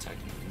 Don't tag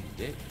me,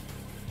 you dick.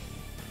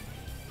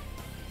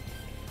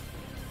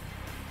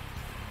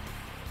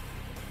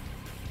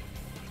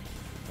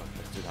 Right,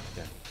 let's do that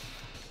again.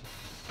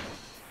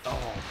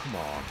 Oh, come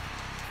on.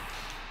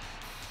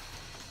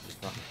 Just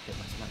about to get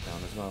my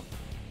Smackdown as well.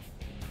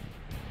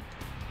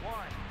 1,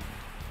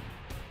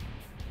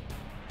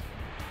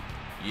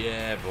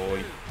 Yeah, boy.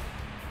 2,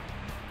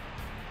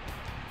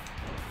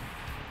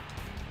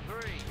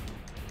 3,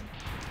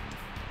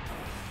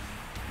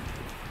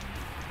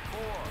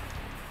 4.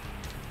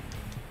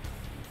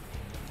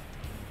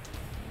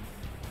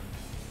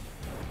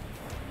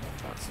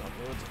 That's not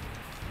good.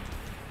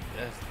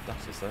 Yes,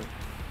 that's just though.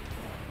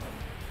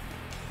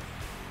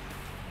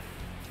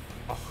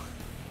 Oh.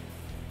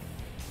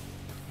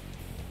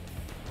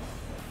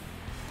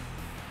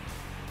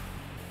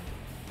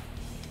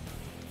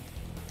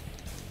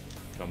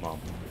 Come on.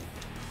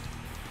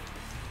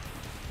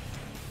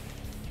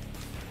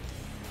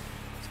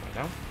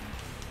 Smackdown.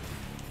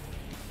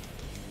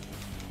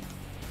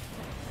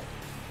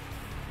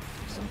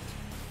 Decent.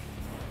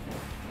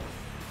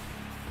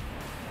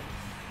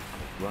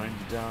 Grind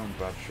you down,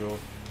 Bradshaw.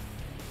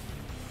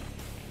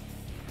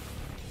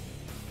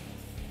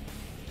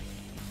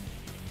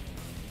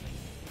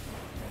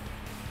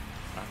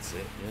 That's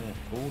it, yeah.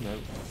 Oh no,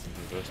 that's the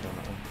reverse on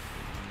that one.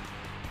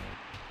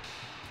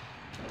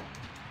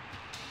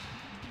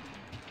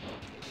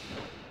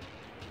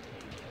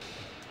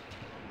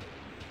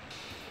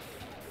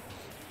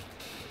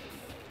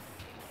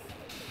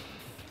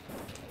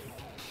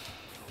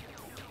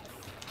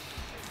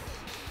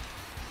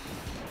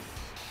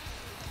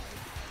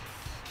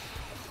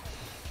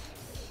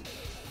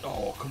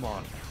 Oh, come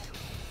on.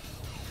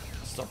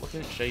 Stop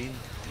looking at Shane.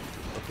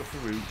 Look at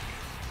Farouk.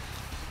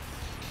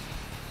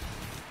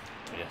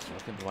 Yes, you're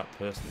looking at the right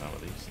person now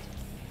at least.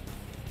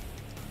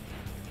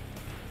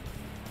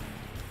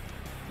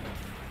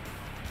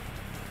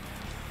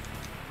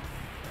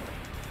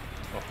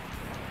 Oh.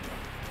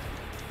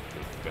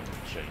 Good better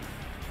than Shane.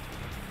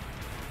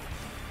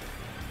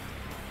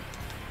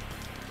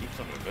 Keeps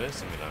on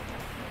reversing me though.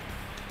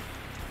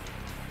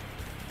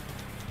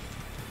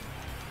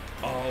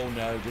 Oh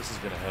no, this is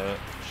gonna hurt.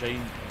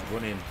 Shane,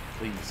 run in,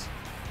 please.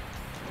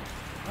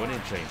 Run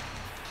in, Shane.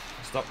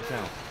 Stop the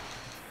count.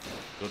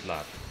 Good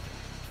lad.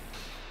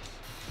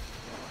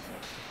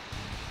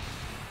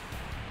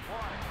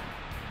 1,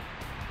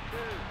 2.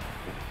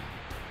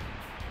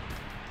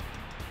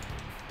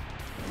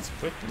 He's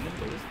quick and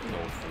nimble, isn't he,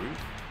 old Farouk?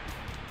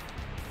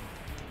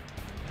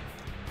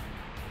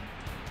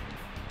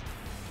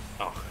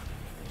 Oh,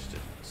 just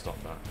stop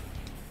that.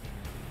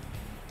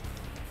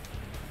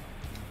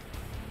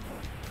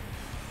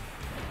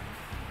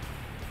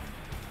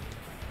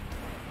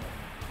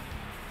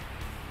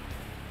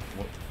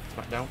 What?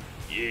 Smackdown?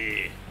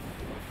 Yeah!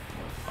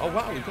 Oh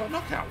wow, we got a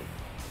knockout!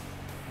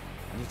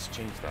 I need to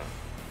change that.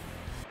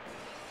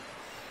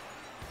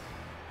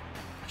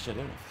 Actually, I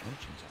don't know if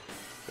Tenchu's out.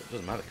 But it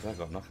doesn't matter because I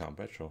got knockout on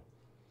petrol.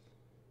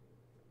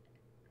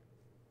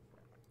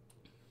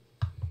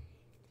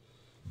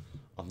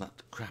 On that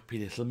crappy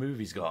little move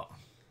he's got.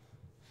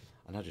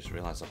 And I just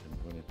realised I've been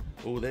running.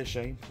 Oh, there's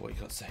Shane. What you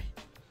got to say?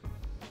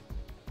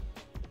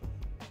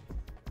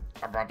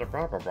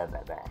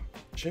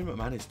 Shane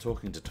McMahon is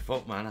talking to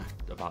Default Man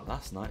about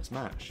last night's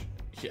match.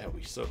 Yeah,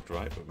 we sucked,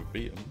 right? But we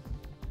beat him.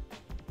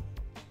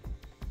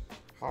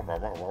 It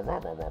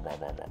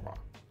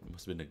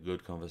must have been a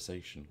good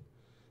conversation.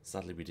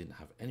 Sadly, we didn't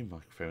have any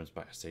microphones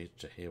backstage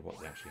to hear what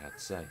they actually had to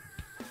say.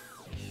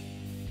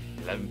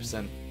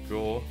 11%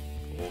 draw.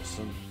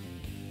 Awesome.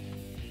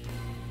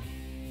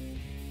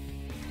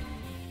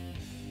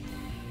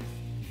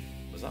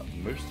 Was that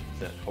most of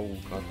that whole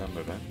goddamn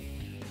event?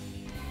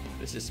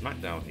 This is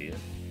Smackdown here.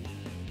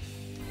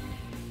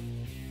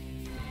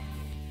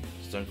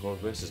 Stone Cold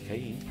versus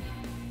Kane.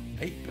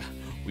 Hey,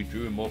 we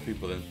drew in more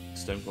people than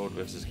Stone Cold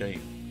versus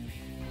Kane.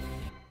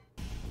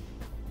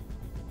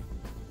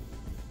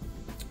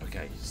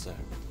 Okay, so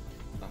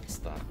that's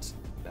that.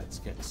 Let's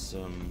get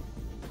some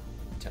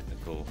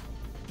technical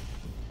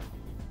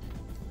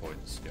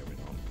points going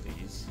on,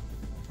 please.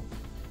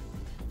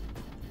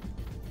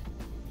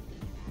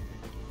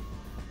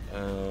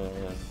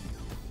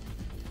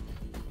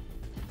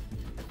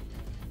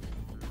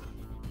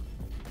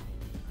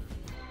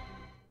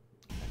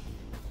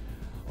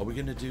 Are we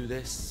going to do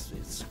this?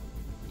 It's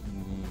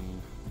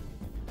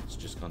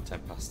just gone 10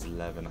 past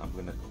 11. I'm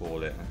going to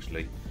call it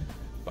actually,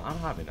 but I'm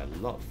having a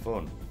lot of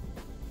fun.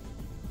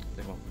 I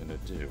think what I'm going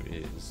to do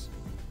is,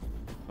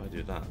 if I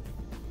do that,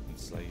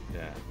 it's like,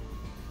 yeah.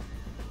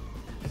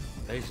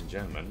 Ladies and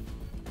gentlemen,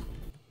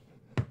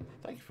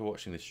 thank you for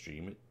watching this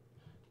stream.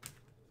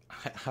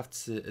 I have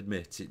to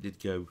admit, it did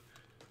go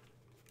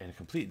in a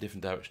completely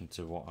different direction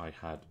to what I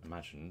had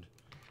imagined,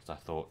 because I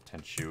thought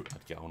Tenchu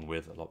I'd get on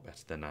with a lot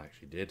better than I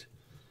actually did.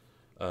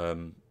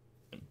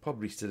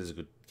 Probably still is a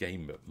good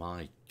game, but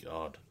my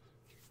god,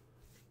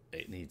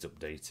 it needs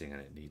updating and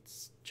it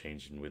needs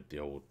changing with the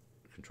old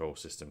control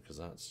system, because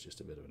that's just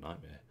a bit of a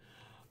nightmare.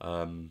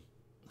 I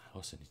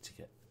also need to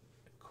get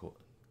a cut,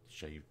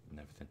 shaved and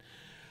everything.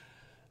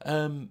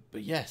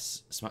 But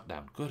yes,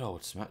 Smackdown, good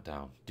old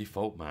Smackdown.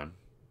 Default Man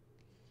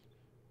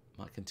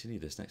might continue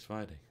this next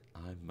Friday.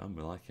 I'm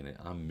liking it.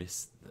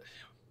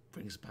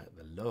 Brings back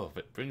the love.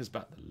 It brings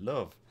back the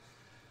love.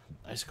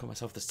 I used to call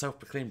myself the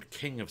self-proclaimed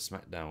king of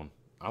Smackdown.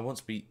 I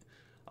once beat,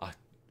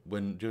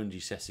 when during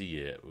GCSE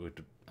year,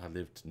 I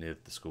lived near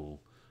the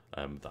school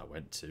that I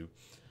went to,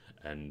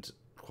 and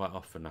quite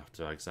often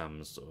after our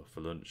exams or for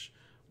lunch,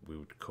 we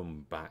would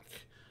come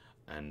back,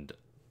 and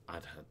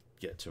I'd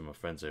get two of my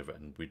friends over,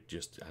 and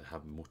I'd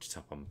have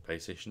multi-tap on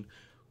PlayStation.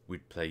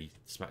 We'd play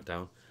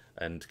Smackdown,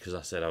 and because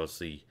I said I was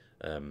the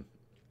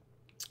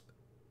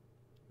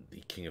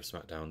king of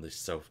Smackdown, this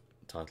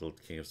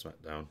self-titled king of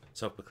Smackdown,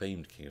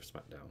 self-proclaimed king of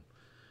Smackdown,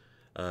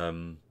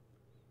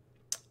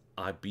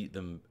 I beat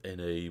them in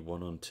a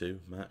 1-on-2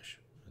 match,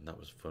 and that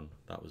was fun.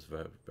 That was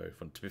very, very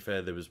fun. To be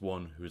fair, there was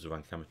one who was a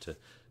rank amateur,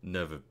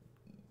 never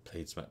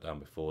played Smackdown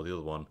before. The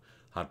other one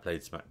had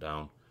played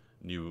Smackdown,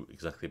 knew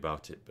exactly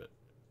about it, but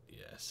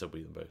yeah, still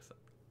beat them both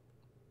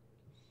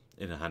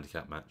in a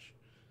handicap match.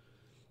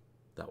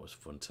 That was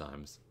fun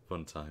times.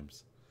 Fun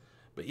times.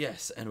 But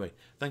yes, anyway,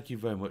 thank you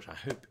very much. I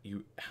hope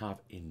you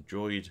have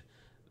enjoyed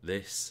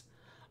this.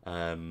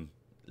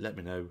 Let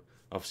me know.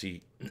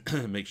 Obviously,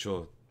 make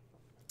sure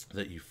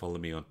that you follow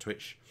me on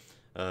Twitch.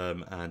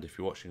 And if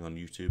you're watching on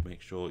YouTube,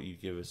 make sure you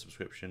give a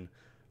subscription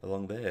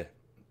along there.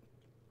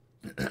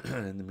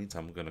 In the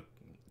meantime, I'm going to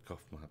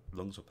cough my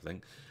lungs up, I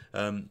think.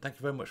 Thank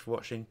you very much for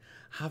watching.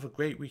 Have a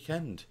great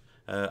weekend.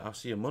 I'll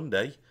see you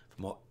Monday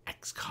for more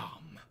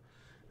XCOM.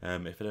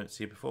 If I don't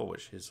see you before,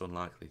 which is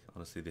unlikely,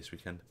 honestly, this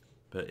weekend.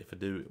 But if I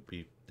do, it'll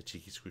be a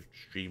cheeky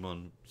stream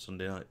on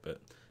Sunday night, but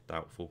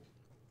doubtful.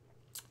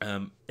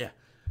 Yeah,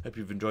 hope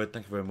you've enjoyed.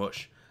 Thank you very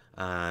much.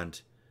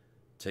 And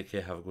take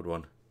care. Have a good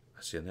one.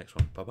 I'll see you in the next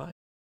one. Bye-bye.